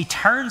host, he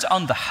turns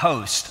on the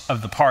host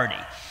of the party.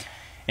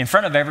 In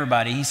front of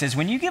everybody, he says,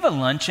 when you give a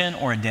luncheon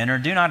or a dinner,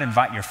 do not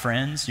invite your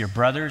friends, your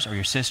brothers or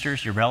your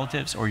sisters, your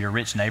relatives or your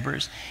rich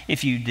neighbors.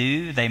 If you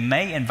do, they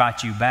may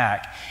invite you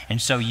back, and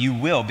so you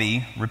will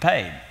be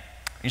repaid.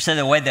 You said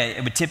the way that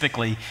it would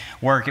typically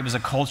work, it was a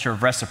culture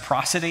of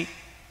reciprocity.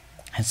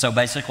 And so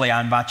basically, I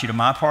invite you to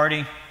my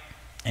party,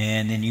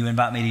 and then you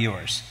invite me to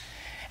yours.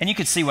 And you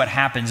could see what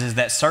happens is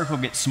that circle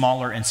gets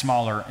smaller and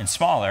smaller and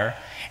smaller,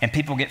 and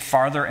people get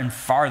farther and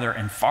farther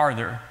and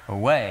farther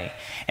away.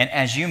 And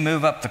as you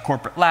move up the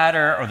corporate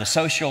ladder or the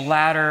social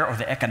ladder or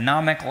the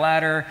economic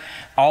ladder,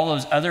 all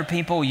those other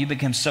people, you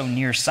become so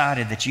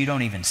nearsighted that you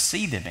don't even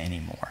see them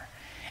anymore.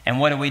 And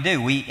what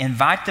do? We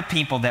invite the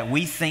people that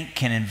we think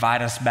can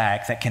invite us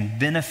back, that can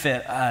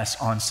benefit us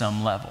on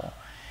some level.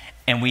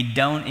 And we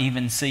don't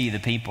even see the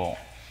people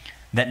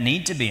that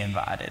need to be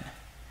invited,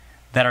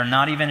 that are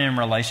not even in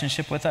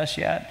relationship with us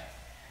yet,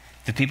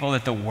 the people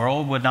that the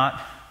world would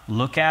not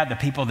look at, the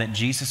people that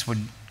Jesus would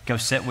go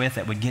sit with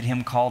that would get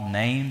him called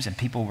names and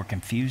people were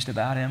confused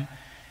about him,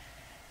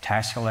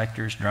 tax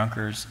collectors,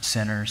 drunkards,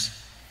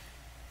 sinners.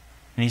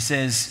 And he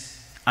says,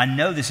 I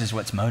know this is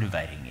what's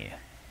motivating you,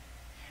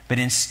 but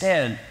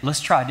instead,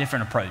 let's try a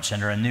different approach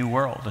under a new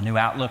world, a new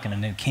outlook, and a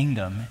new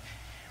kingdom.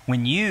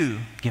 When you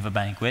give a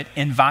banquet,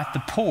 invite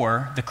the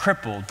poor, the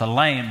crippled, the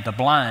lame, the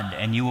blind,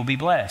 and you will be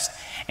blessed.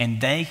 And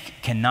they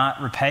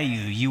cannot repay you.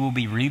 You will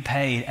be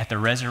repaid at the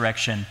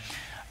resurrection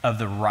of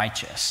the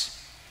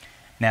righteous.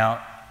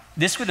 Now,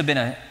 this would have been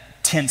a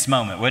tense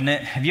moment, wouldn't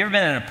it? Have you ever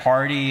been at a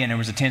party and there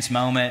was a tense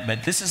moment?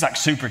 But this is like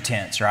super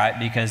tense, right?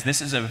 Because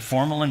this is a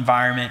formal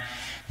environment.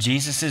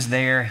 Jesus is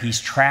there.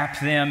 He's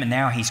trapped them, and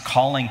now he's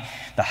calling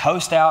the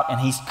host out, and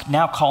he's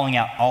now calling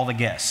out all the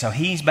guests. So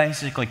he's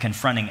basically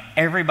confronting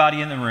everybody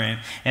in the room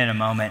in a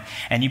moment,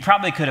 and you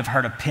probably could have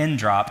heard a pin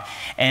drop.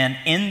 And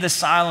in the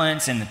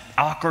silence and the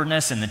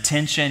awkwardness and the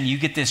tension, you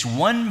get this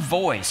one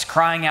voice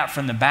crying out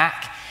from the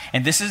back,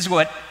 and this is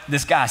what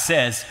this guy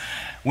says.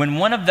 When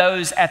one of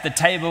those at the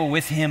table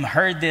with him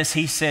heard this,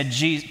 he said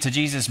to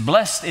Jesus,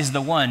 "Blessed is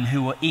the one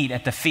who will eat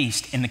at the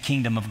feast in the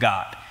kingdom of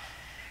God."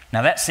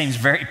 Now that seems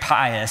very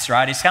pious,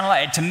 right? It's kind of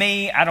like, to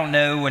me, I don't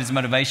know what his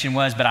motivation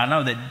was, but I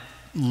know that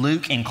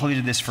Luke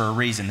included this for a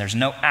reason. There's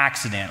no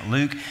accident.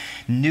 Luke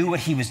knew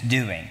what he was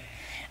doing.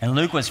 And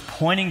Luke was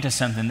pointing to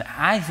something that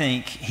I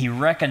think he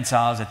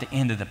reconciles at the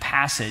end of the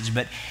passage,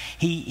 but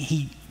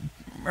he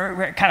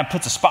kind of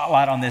puts a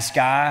spotlight on this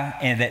guy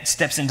and that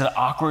steps into the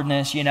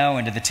awkwardness,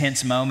 into the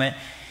tense moment.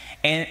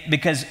 And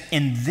because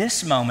in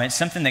this moment,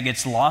 something that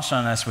gets lost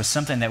on us was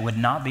something that would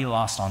not be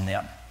lost on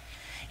them.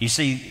 You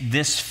see,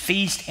 this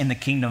feast in the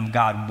kingdom of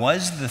God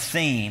was the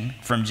theme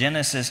from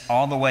Genesis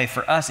all the way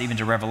for us, even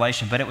to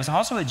Revelation, but it was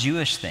also a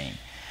Jewish theme,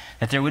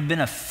 that there would have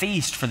been a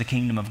feast for the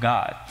kingdom of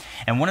God.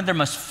 And one of their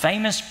most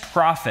famous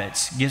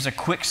prophets gives a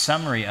quick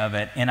summary of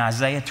it in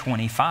Isaiah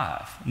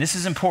 25. And this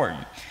is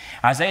important.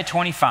 Isaiah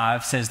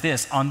 25 says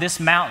this, "On this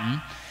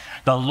mountain,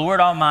 the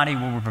Lord Almighty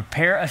will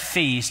prepare a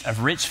feast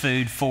of rich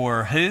food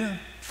for who?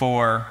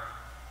 For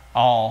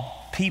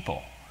all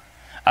people.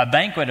 A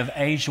banquet of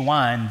aged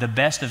wine, the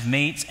best of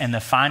meats and the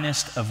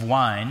finest of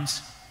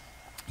wines."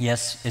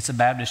 Yes, it's a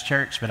Baptist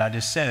church, but I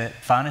just said it,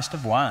 finest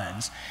of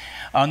wines.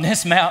 "On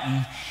this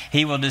mountain,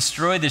 he will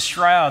destroy the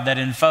shroud that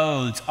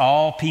enfolds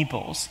all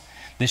peoples,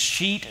 the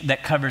sheet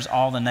that covers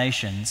all the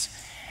nations.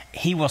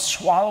 He will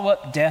swallow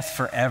up death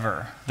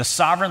forever. The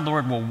sovereign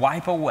Lord will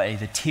wipe away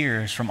the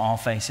tears from all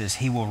faces.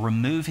 He will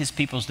remove his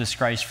people's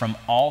disgrace from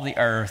all the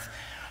earth.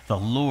 The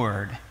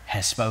Lord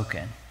has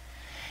spoken."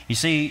 You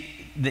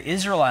see, the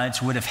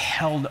Israelites would have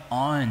held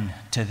on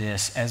to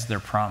this as their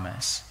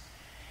promise.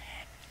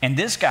 And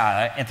this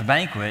guy at the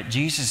banquet,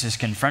 Jesus is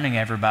confronting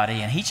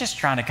everybody, and he's just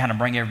trying to kind of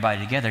bring everybody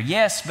together.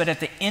 Yes, but at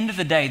the end of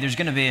the day, there's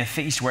going to be a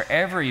feast where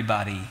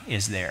everybody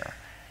is there.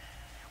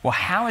 Well,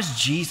 how is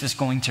Jesus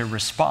going to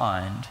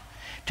respond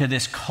to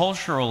this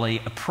culturally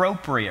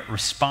appropriate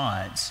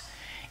response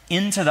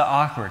into the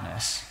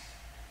awkwardness?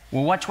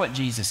 Well, watch what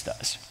Jesus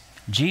does.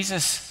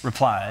 Jesus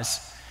replies,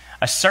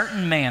 "A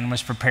certain man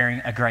was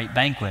preparing a great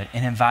banquet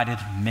and invited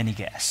many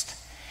guests.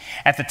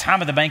 At the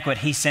time of the banquet,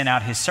 he sent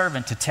out his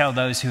servant to tell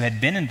those who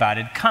had been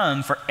invited,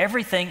 'Come, for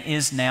everything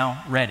is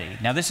now ready.'"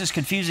 Now, this is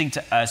confusing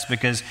to us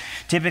because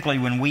typically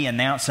when we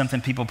announce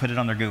something, people put it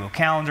on their Google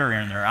Calendar or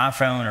in their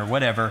iPhone or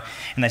whatever,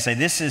 and they say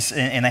this is,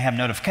 and they have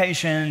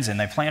notifications and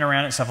they plan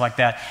around it, stuff like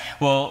that.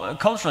 Well,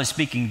 culturally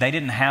speaking, they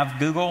didn't have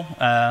Google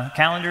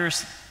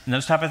calendars and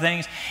those type of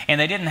things,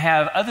 and they didn't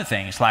have other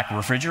things like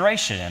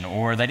refrigeration,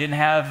 or they didn't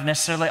have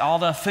necessarily all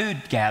the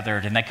food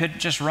gathered, and they couldn't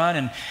just run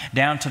and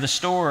down to the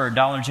store or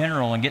Dollar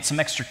General and get some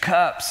extra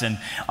cups and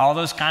all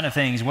those kind of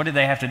things. What did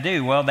they have to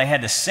do? Well, they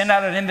had to send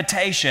out an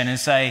invitation and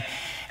say,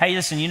 "Hey,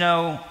 listen,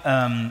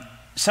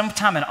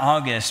 sometime in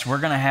August, we're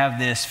going to have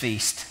this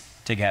feast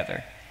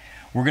together.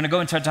 We're going to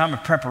go into a time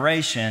of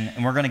preparation,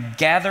 and we're going to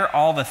gather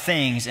all the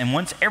things, and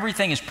once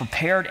everything is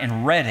prepared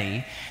and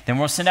ready, then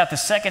we'll send out the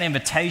second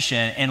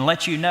invitation and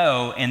let you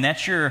know, and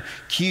that's your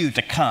cue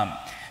to come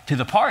to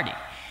the party."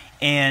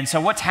 And so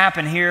what's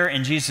happened here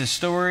in Jesus'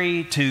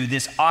 story to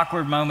this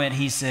awkward moment,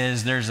 he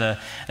says there's a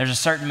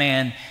certain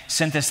man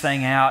sent this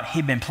thing out.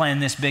 He'd been planning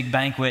this big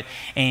banquet,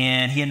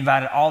 and he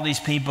invited all these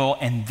people,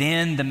 and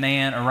then the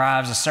man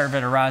arrives, a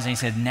servant arrives, and he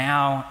said,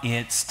 "Now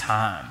it's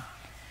time."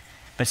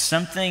 But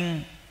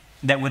something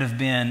that would have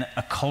been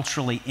a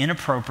culturally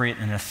inappropriate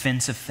and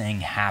offensive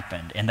thing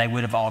happened, and they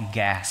would have all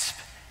gasped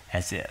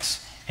at this.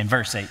 In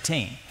verse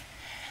 18,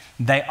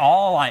 they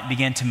all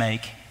began to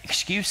make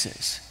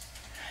excuses.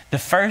 The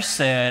first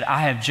said,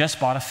 "I have just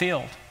bought a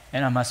field,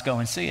 and I must go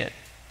and see it.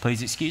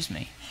 Please excuse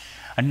me."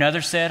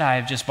 Another said, "I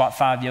have just bought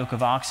 5 yoke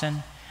of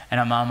oxen, and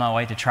I'm on my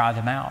way to try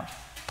them out.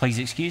 Please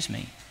excuse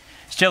me."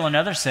 Still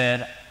another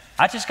said,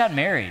 "I just got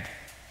married,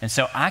 and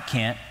so I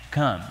can't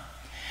come."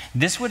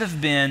 This would have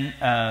been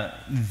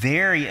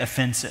very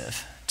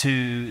offensive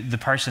to the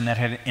person that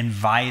had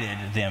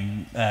invited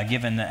them,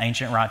 given the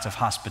ancient rites of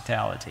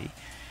hospitality.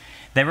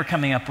 They were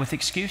coming up with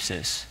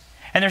excuses.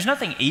 And there's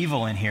nothing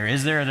evil in here,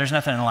 is there? There's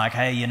nothing like,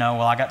 "Hey,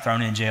 I got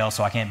thrown in jail,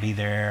 so I can't be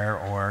there,"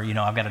 or,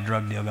 "I've got a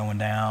drug deal going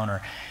down,"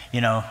 or,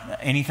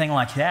 anything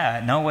like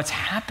that. No, what's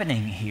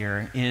happening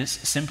here is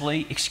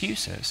simply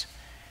excuses.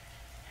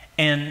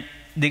 And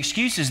the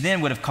excuses then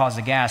would have caused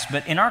a gasp,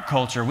 but in our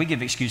culture, we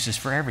give excuses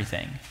for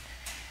everything.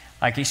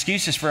 Like,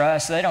 excuses for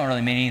us, they don't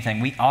really mean anything.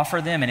 We offer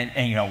them,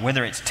 and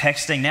whether it's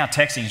texting. Now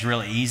texting is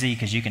really easy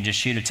because you can just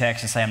shoot a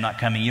text and say, "I'm not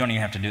coming." You don't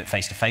even have to do it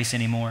face-to-face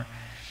anymore.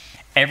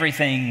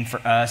 Everything for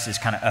us is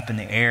kind of up in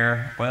the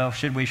air. Well,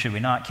 should we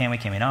not? Can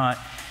we not?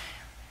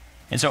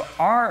 And so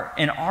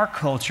in our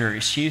culture,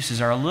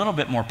 excuses are a little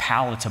bit more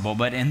palatable,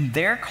 but in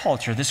their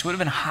culture, this would have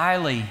been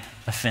highly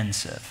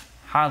offensive.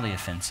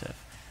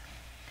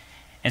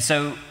 And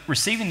so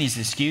receiving these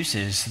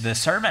excuses, the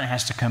servant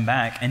has to come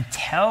back and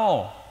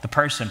tell the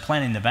person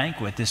planning the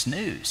banquet this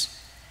news.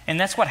 And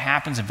that's what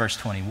happens in verse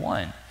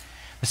 21.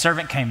 The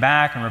servant came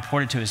back and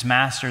reported to his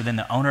master. Then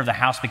the owner of the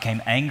house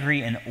became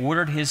angry and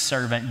ordered his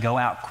servant, "Go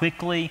out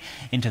quickly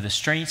into the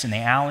streets and the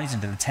alleys,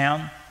 into the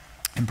town,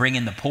 and bring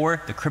in the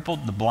poor, the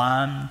crippled, the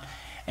blind,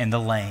 and the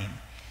lame."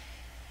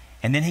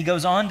 And then he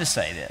goes on to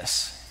say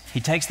this. he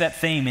takes that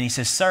theme and he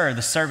says, "Sir,"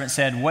 the servant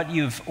said, "what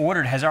you've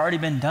ordered has already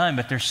been done,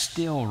 but there's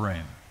still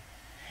room."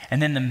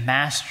 And then the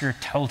master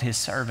told his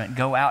servant,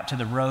 "Go out to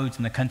the roads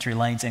and the country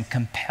lanes and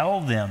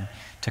compel them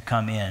to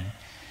come in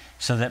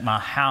so that my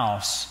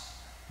house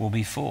will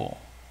be full."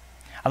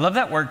 I love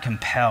that word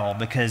compel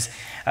because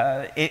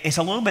it's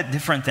a little bit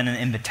different than an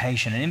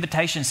invitation. An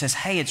invitation says,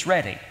 "Hey, it's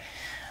ready."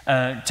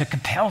 To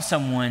compel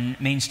someone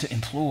means to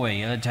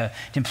employ, to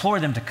implore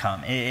them to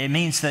come. It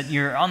means that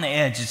you're on the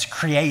edge. It's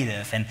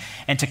creative.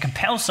 And to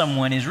compel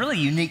someone is really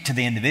unique to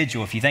the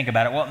individual. If you think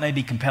about it, what may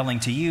be compelling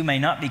to you may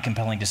not be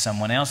compelling to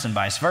someone else, and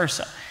vice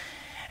versa.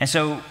 And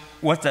so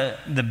what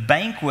the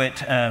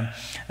banquet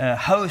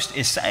host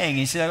is saying,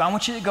 he said, "I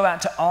want you to go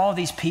out to all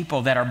these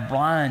people that are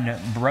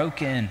blind,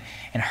 broken,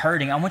 and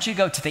hurting. I want you to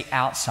go to the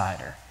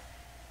outsider.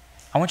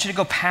 I want you to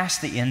go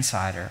past the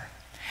insider.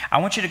 I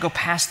want you to go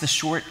past the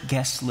short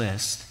guest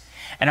list.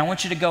 And I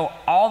want you to go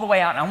all the way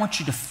out, and I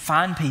want you to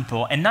find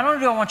people. And not only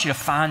do I want you to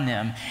find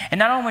them, and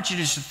not only want you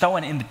to just throw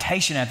an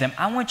invitation at them,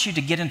 I want you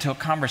to get into a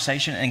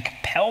conversation and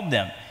compel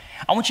them.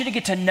 I want you to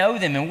get to know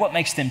them and what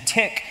makes them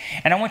tick.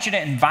 And I want you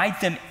to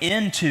invite them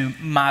into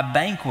my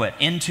banquet,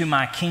 into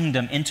my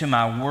kingdom, into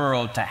my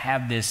world to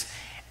have this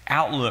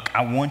outlook.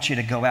 I want you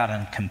to go out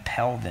and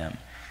compel them."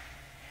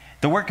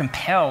 The word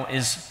compel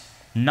is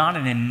not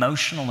an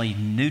emotionally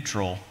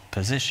neutral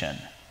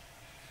position.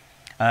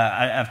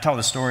 I've told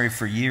a story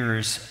for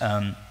years,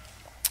 and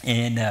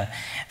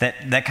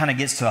that kind of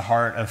gets to the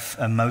heart of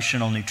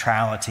emotional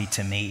neutrality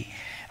to me.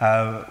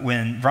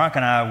 When Veronica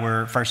and I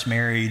were first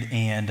married,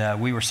 and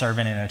we were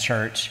serving in a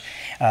church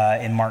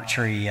in Mark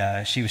Tree,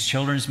 she was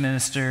children's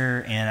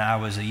minister, and I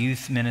was a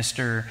youth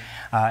minister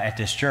at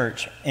this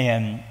church.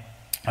 And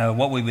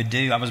what we would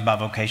do, I was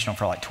bivocational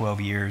for like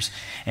 12 years,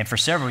 and for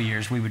several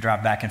years we would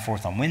drive back and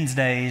forth on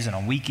Wednesdays and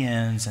on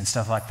weekends and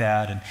stuff like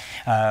that,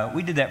 and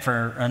we did that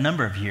for a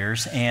number of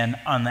years. And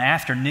on the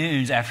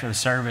afternoons after the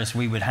service,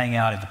 we would hang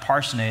out at the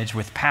parsonage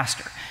with the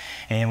pastor,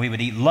 and we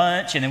would eat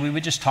lunch, and then we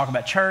would just talk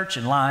about church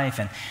and life.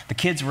 And the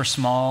kids were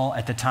small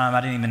at the time.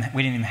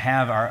 We didn't even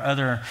have our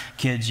other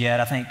kids yet.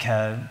 I think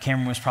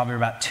Cameron was probably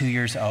about 2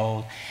 years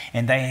old,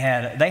 and they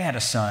had a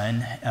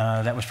son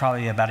that was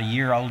probably about a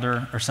year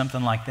older or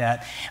something like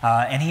that.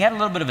 And he had a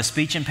little bit of a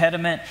speech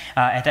impediment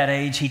at that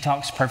age. He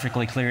talks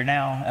perfectly clear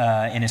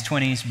now in his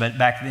 20s, but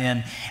back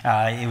then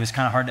it was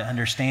kind of hard to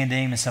understand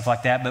him and stuff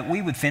like that. But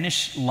we would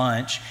finish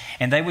lunch,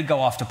 and they would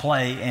go off to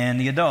play, and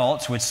the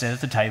adults would sit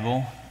at the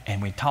table and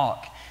we'd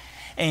talk.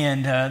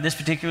 And this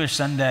particular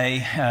Sunday,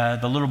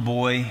 the little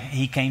boy,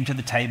 he came to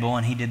the table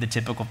and he did the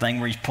typical thing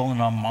where he's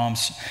pulling on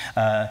mom's,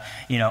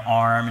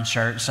 arm and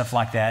shirt and stuff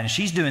like that. And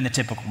she's doing the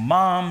typical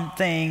mom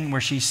thing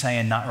where she's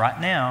saying, "Not right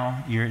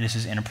now. This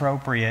is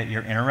inappropriate.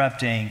 You're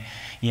interrupting,"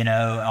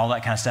 all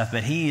that kind of stuff.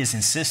 But he is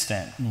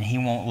insistent, and he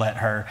won't let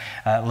her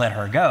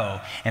go.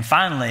 And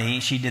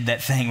finally, she did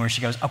that thing where she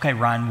goes, "Okay,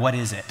 Ryan, what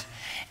is it?"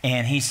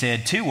 And he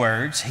said 2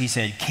 words. He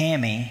said,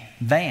 "Cammie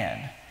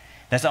Van."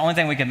 That's the only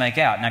thing we could make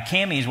out. Now,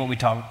 Cammie is what we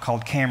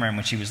called Cameron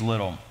when she was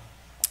little.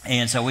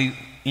 And so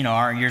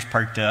our ears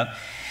perked up.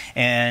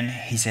 And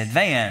he said,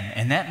 "Van,"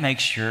 and that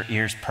makes your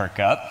ears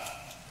perk up,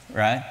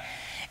 right?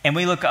 And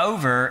we look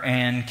over,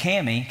 and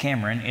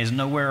Cameron, is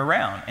nowhere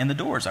around, and the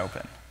door's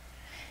open.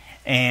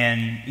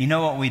 And you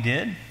know what we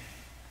did?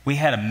 We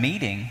had a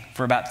meeting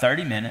for about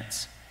 30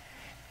 minutes.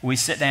 We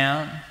sit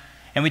down,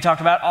 and we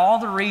talked about all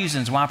the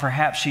reasons why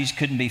perhaps she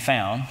couldn't be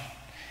found.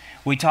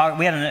 We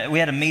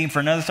had a meeting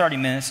for another 30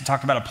 minutes and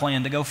talked about a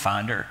plan to go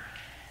find her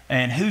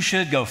and who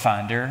should go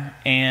find her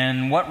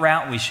and what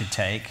route we should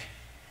take.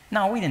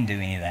 No, we didn't do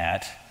any of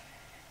that.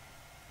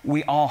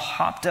 We all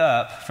hopped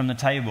up from the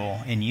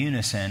table in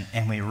unison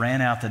and we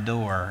ran out the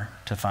door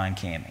to find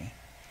Cammie,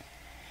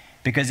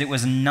 because it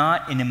was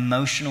not an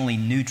emotionally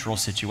neutral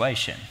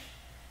situation.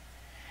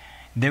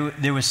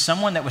 There was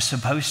someone that was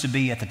supposed to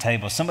be at the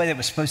table, somebody that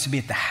was supposed to be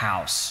at the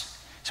house,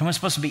 someone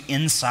supposed to be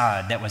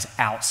inside that was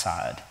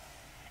outside.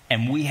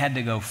 And we had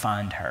to go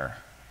find her.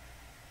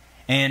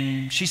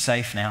 And she's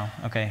safe now.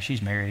 Okay, she's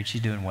married.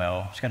 She's doing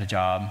well. She's got a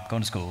job,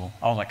 going to school,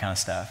 all that kind of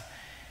stuff.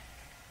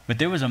 But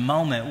there was a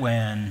moment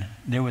when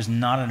there was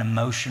not an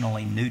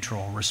emotionally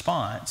neutral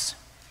response.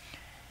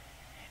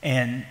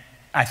 And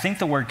I think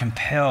the word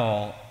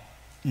compel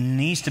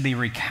needs to be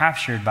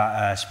recaptured by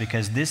us,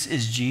 because this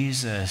is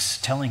Jesus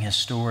telling his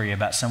story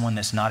about someone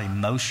that's not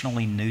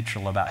emotionally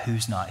neutral about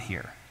who's not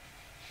here.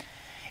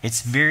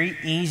 It's very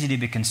easy to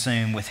be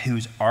consumed with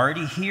who's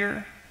already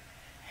here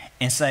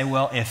and say,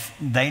 well, if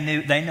they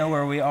know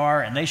where we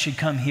are and they should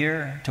come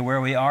here to where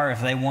we are.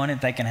 If they want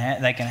it, they can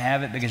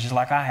have it, because just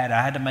like I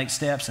had to make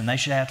steps and they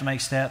should have to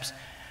make steps.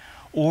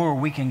 Or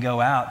we can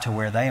go out to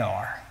where they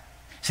are.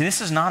 See,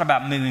 this is not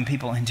about moving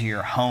people into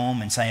your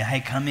home and saying, hey,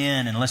 come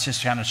in and let's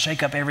just kind of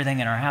shake up everything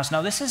in our house.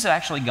 No, this is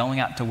actually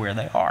going out to where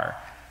they are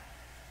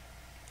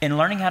and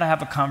learning how to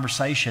have a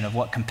conversation of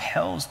what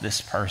compels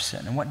this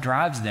person and what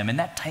drives them. And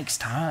that takes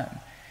time.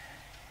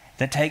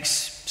 That takes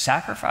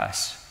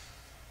sacrifice.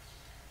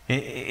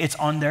 It's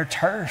on their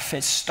turf.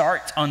 It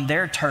starts on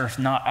their turf,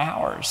 not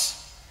ours.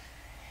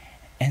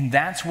 And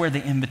that's where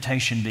the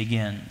invitation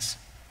begins.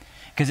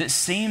 Because it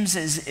seems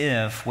as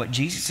if what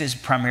Jesus is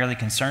primarily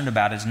concerned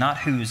about is not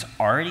who's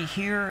already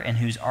here and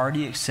who's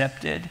already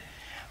accepted,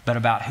 but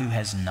about who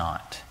has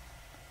not,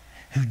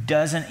 who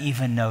doesn't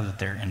even know that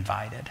they're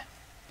invited.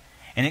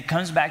 And it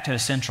comes back to a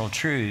central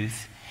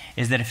truth,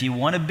 is that if you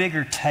want a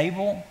bigger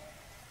table,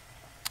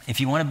 it's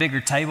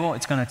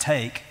going to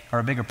take, or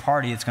a bigger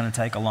party, it's going to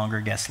take a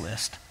longer guest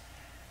list.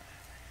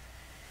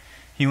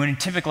 When you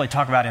typically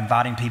talk about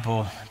inviting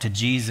people to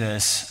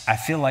Jesus, I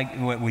feel like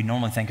what we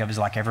normally think of is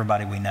like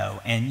everybody we know.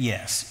 And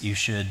yes, you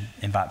should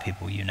invite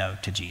people you know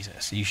to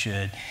Jesus. You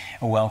should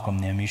welcome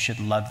them. You should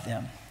love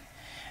them.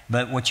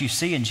 But what you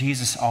see in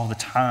Jesus all the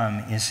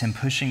time is him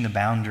pushing the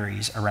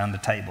boundaries around the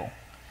table.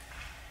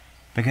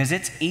 Because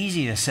it's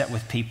easy to sit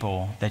with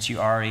people that you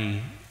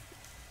already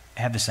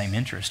have the same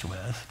interest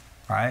with,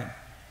 right?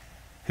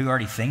 Who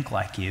already think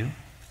like you.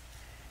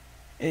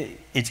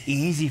 It's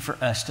easy for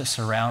us to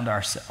surround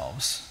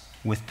ourselves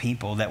with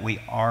people that we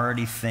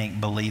already think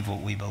believe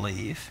what we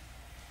believe.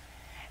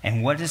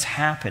 And what is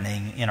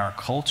happening in our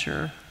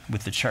culture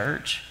with the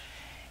church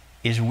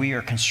is we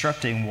are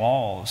constructing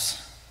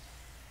walls.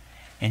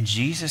 And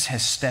Jesus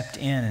has stepped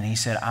in and he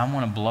said, I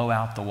want to blow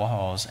out the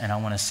walls and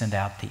I want to send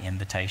out the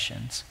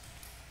invitations.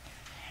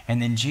 And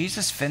then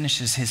Jesus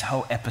finishes his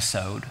whole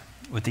episode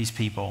with these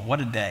people. What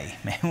a day,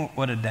 man,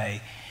 what a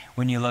day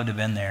when you load have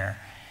been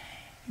there.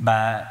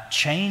 By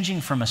changing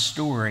from a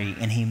story,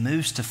 and he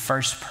moves to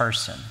first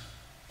person.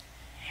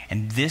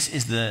 And this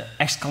is the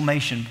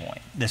exclamation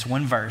point, this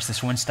one verse,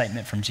 this one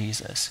statement from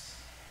Jesus.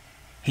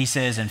 He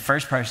says in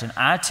first person,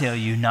 I tell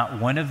you, not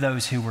one of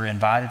those who were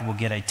invited will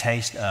get a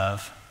taste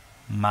of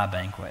my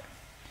banquet.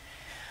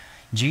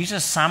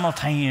 Jesus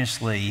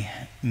simultaneously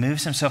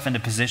moves himself into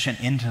position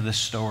into the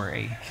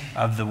story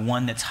of the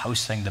one that's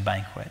hosting the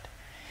banquet.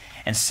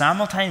 And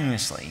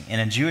simultaneously, in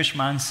a Jewish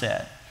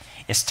mindset,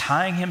 is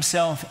tying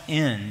himself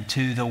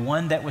into the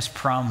one that was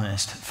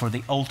promised for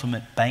the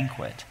ultimate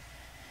banquet.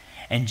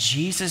 And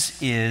Jesus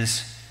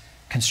is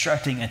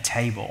constructing a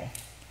table,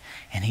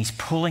 and he's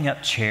pulling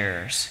up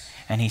chairs,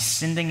 and he's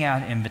sending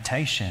out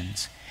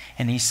invitations,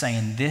 and he's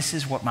saying, this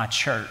is what my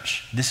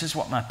church, this is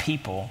what my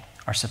people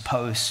are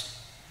supposed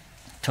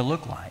to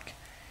look like.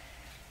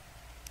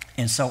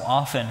 And so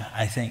often,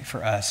 I think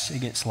for us,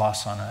 it gets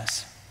lost on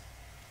us.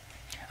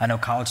 I know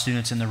college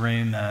students in the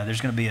room,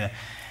 there's going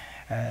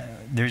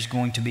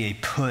to be a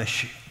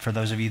push for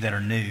those of you that are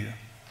new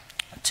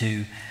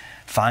to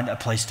find a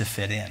place to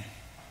fit in.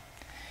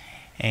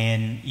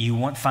 And you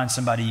want to find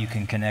somebody you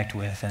can connect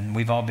with. And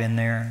we've all been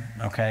there,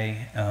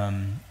 okay?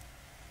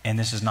 And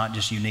this is not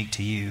just unique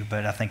to you,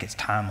 but I think it's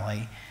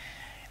timely.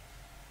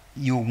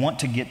 You'll want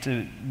to get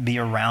to be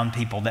around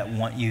people that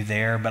want you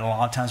there, but a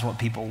lot of times what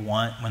people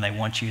want when they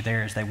want you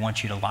there is they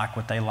want you to like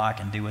what they like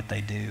and do what they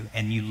do,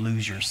 and you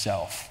lose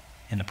yourself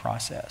in the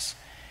process.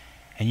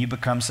 And you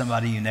become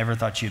somebody you never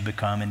thought you'd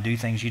become and do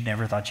things you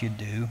never thought you'd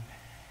do.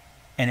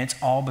 And it's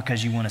all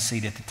because you want a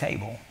seat at the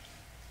table.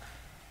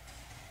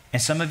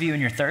 And some of you in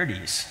your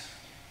 30s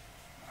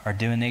are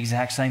doing the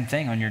exact same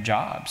thing on your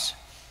jobs,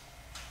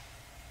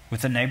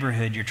 with the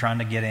neighborhood you're trying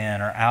to get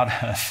in or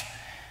out of.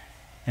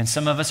 And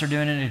some of us are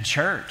doing it in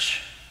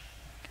church,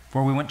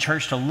 where we want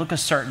church to look a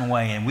certain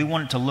way, and we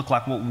want it to look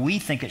like what we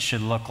think it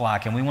should look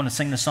like, and we want to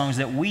sing the songs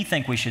that we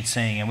think we should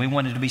sing, and we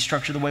want it to be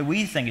structured the way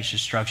we think it should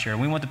structure, and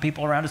we want the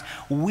people around us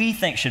we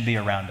think should be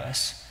around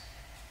us.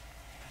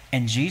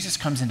 And Jesus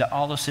comes into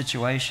all those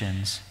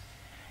situations,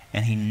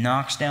 and he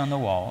knocks down the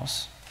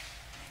walls,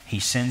 he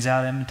sends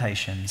out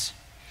invitations,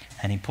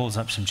 and he pulls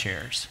up some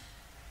chairs.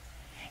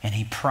 And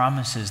he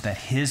promises that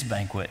his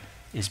banquet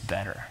is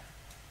better.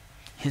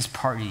 His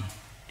party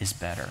is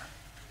better.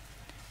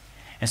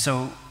 And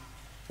so,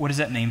 what does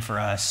that mean for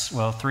us?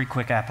 Well, 3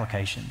 quick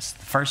applications.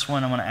 The first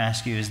one I'm going to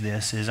ask you is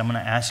I'm going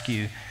to ask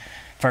you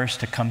first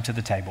to come to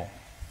the table.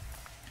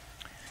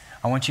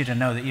 I want you to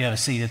know that you have a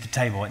seat at the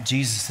table, at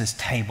Jesus'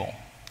 table,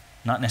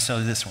 not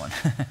necessarily this one.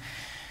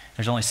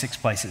 There's only 6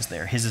 places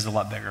there. His is a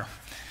lot bigger.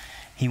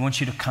 He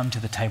wants you to come to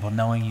the table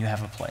knowing you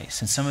have a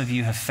place. And some of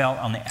you have felt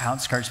on the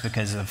outskirts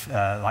because of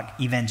like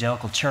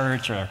evangelical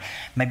church, or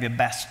maybe a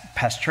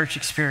past church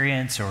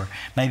experience, or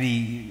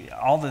maybe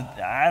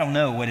I don't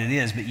know what it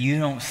is, but you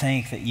don't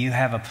think that you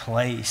have a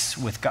place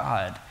with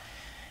God.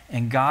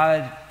 And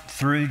God,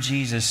 through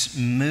Jesus,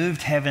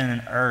 moved heaven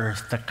and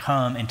earth to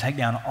come and take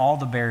down all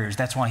the barriers.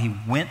 That's why he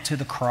went to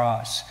the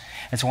cross.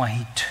 That's why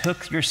he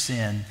took your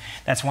sin.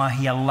 That's why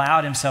he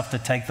allowed himself to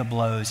take the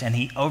blows, and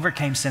he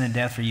overcame sin and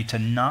death for you to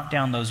knock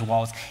down those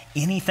walls,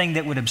 anything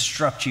that would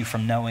obstruct you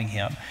from knowing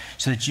him,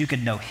 so that you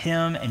could know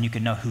him and you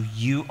could know who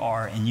you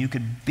are, and you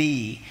could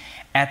be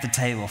at the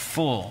table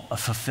full of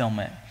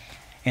fulfillment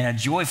in a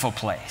joyful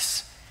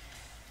place,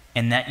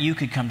 and that you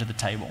could come to the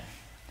table.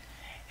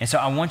 And so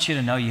I want you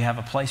to know you have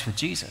a place with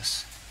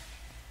Jesus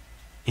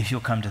if you'll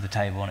come to the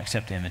table and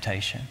accept the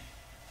invitation.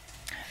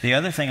 The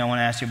other thing I want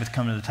to ask you with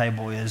come to the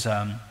table is,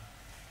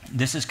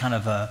 this is kind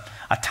of a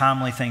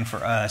timely thing for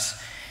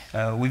us.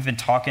 we've been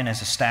talking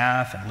as a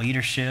staff and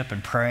leadership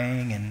and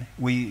praying, and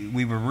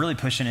we were really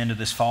pushing into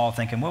this fall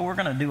thinking, well, we're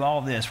going to do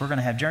all this. We're going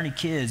to have Journey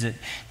Kids at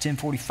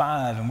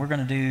 10:45, and we're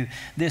going to do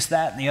this,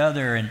 that, and the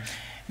other. And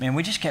man,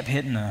 we just kept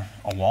hitting a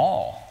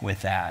wall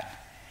with that.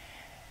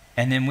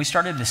 And then we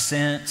started to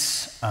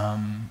sense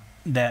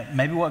that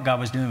maybe what God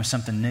was doing was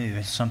something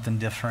new, something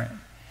different.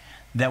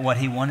 That what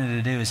he wanted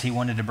to do is he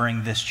wanted to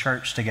bring this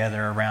church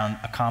together around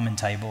a common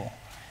table.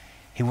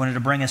 He wanted to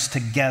bring us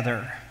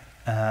together,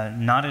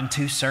 not in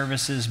two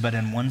services, but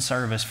in one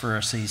service for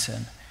a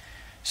season,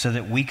 so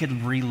that we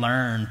could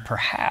relearn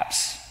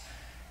perhaps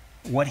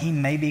what he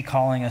may be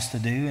calling us to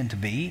do and to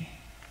be,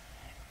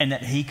 and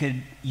that he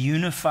could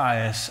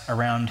unify us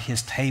around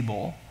his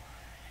table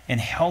and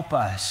help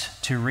us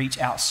to reach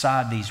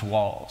outside these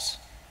walls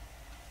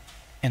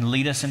and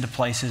lead us into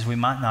places we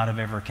might not have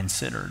ever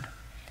considered.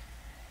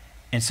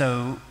 And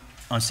so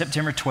on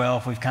September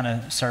 12th, we've kind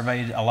of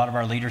surveyed a lot of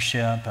our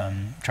leadership,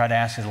 tried to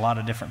ask a lot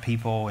of different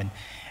people, and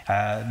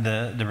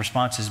the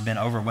response has been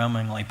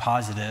overwhelmingly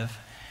positive.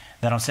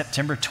 That on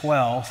September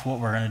 12th, what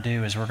we're going to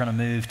do is we're going to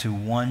move to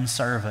one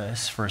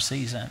service for a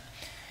season.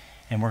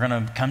 And we're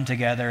going to come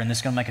together, and this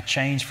is going to make a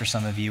change for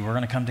some of you. We're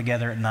going to come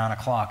together at 9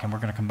 o'clock, and we're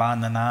going to combine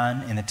the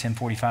 9 and the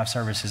 10:45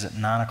 services at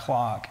 9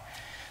 o'clock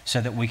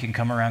so that we can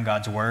come around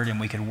God's Word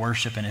and we can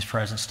worship in His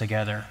presence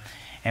together,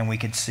 and we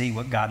could see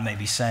what God may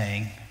be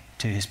saying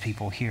to His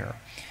people here.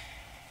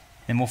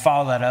 And we'll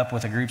follow that up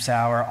with a groups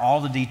hour.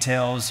 All the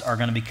details are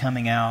going to be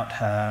coming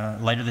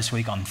out later this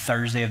week, on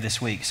Thursday of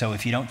this week. So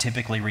if you don't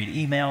typically read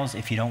emails,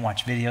 if you don't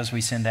watch videos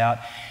we send out,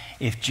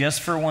 if just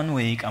for 1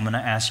 week, I'm going to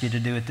ask you to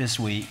do it this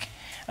week.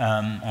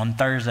 On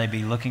Thursday,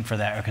 be looking for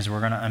that, because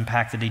we're going to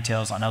unpack the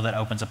details. I know that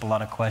opens up a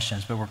lot of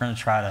questions, but we're going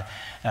to try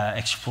to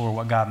explore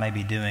what God may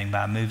be doing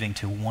by moving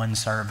to one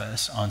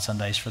service on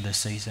Sundays for this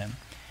season. And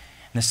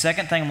the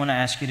second thing I'm going to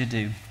ask you to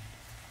do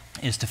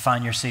is to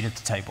find your seat at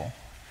the table.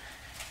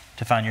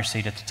 To find your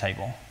seat at the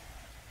table.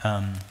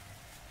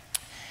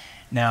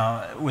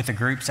 Now, with the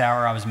groups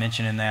hour, I was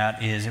mentioning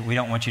that is we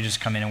don't want you to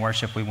just come in and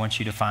worship. We want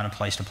you to find a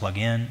place to plug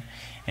in.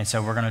 And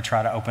so we're going to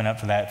try to open up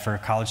for that for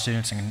college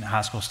students and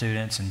high school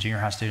students and junior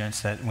high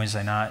students, that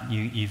Wednesday night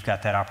you've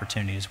got that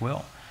opportunity as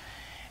well.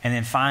 And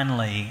then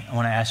finally, I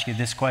want to ask you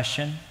this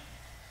question.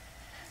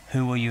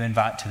 Who will you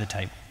invite to the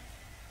table?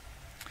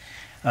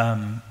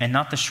 And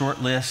not the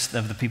short list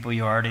of the people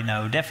you already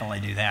know. Definitely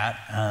do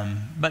that.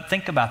 But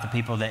think about the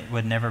people that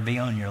would never be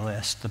on your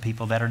list, the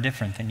people that are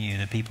different than you,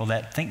 the people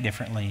that think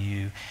differently than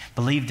you,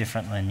 believe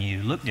differently than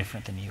you, look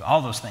different than you,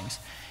 all those things.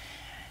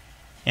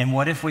 And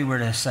what if we were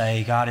to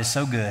say, God is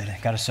so good,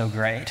 God is so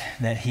great,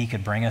 that He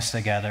could bring us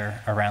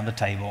together around the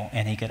table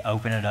and He could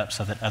open it up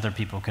so that other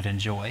people could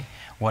enjoy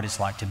what it's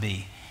like to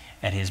be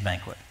at His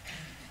banquet.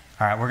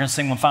 All right, we're going to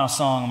sing one final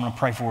song. I'm going to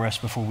pray for us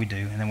before we do,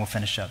 and then we'll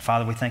finish up.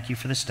 Father, we thank You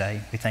for this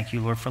day. We thank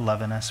You, Lord, for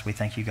loving us. We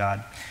thank You,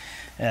 God,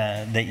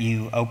 that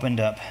You opened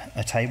up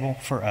a table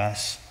for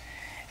us.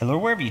 And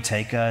Lord, wherever You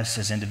take us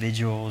as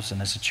individuals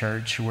and as a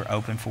church, we're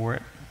open for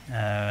it.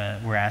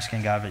 We're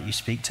asking, God, that You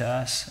speak to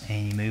us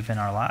and You move in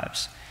our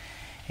lives.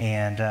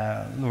 And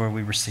Lord,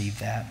 we receive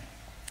that.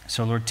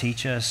 So Lord,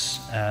 teach us,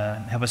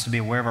 help us to be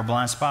aware of our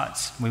blind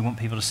spots. We want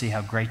people to see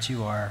how great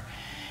You are,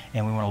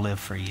 and we want to live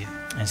for You.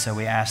 And so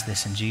we ask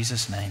this in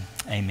Jesus' name.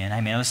 Amen.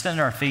 Amen. Let's stand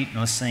to our feet and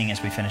let's sing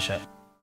as we finish up.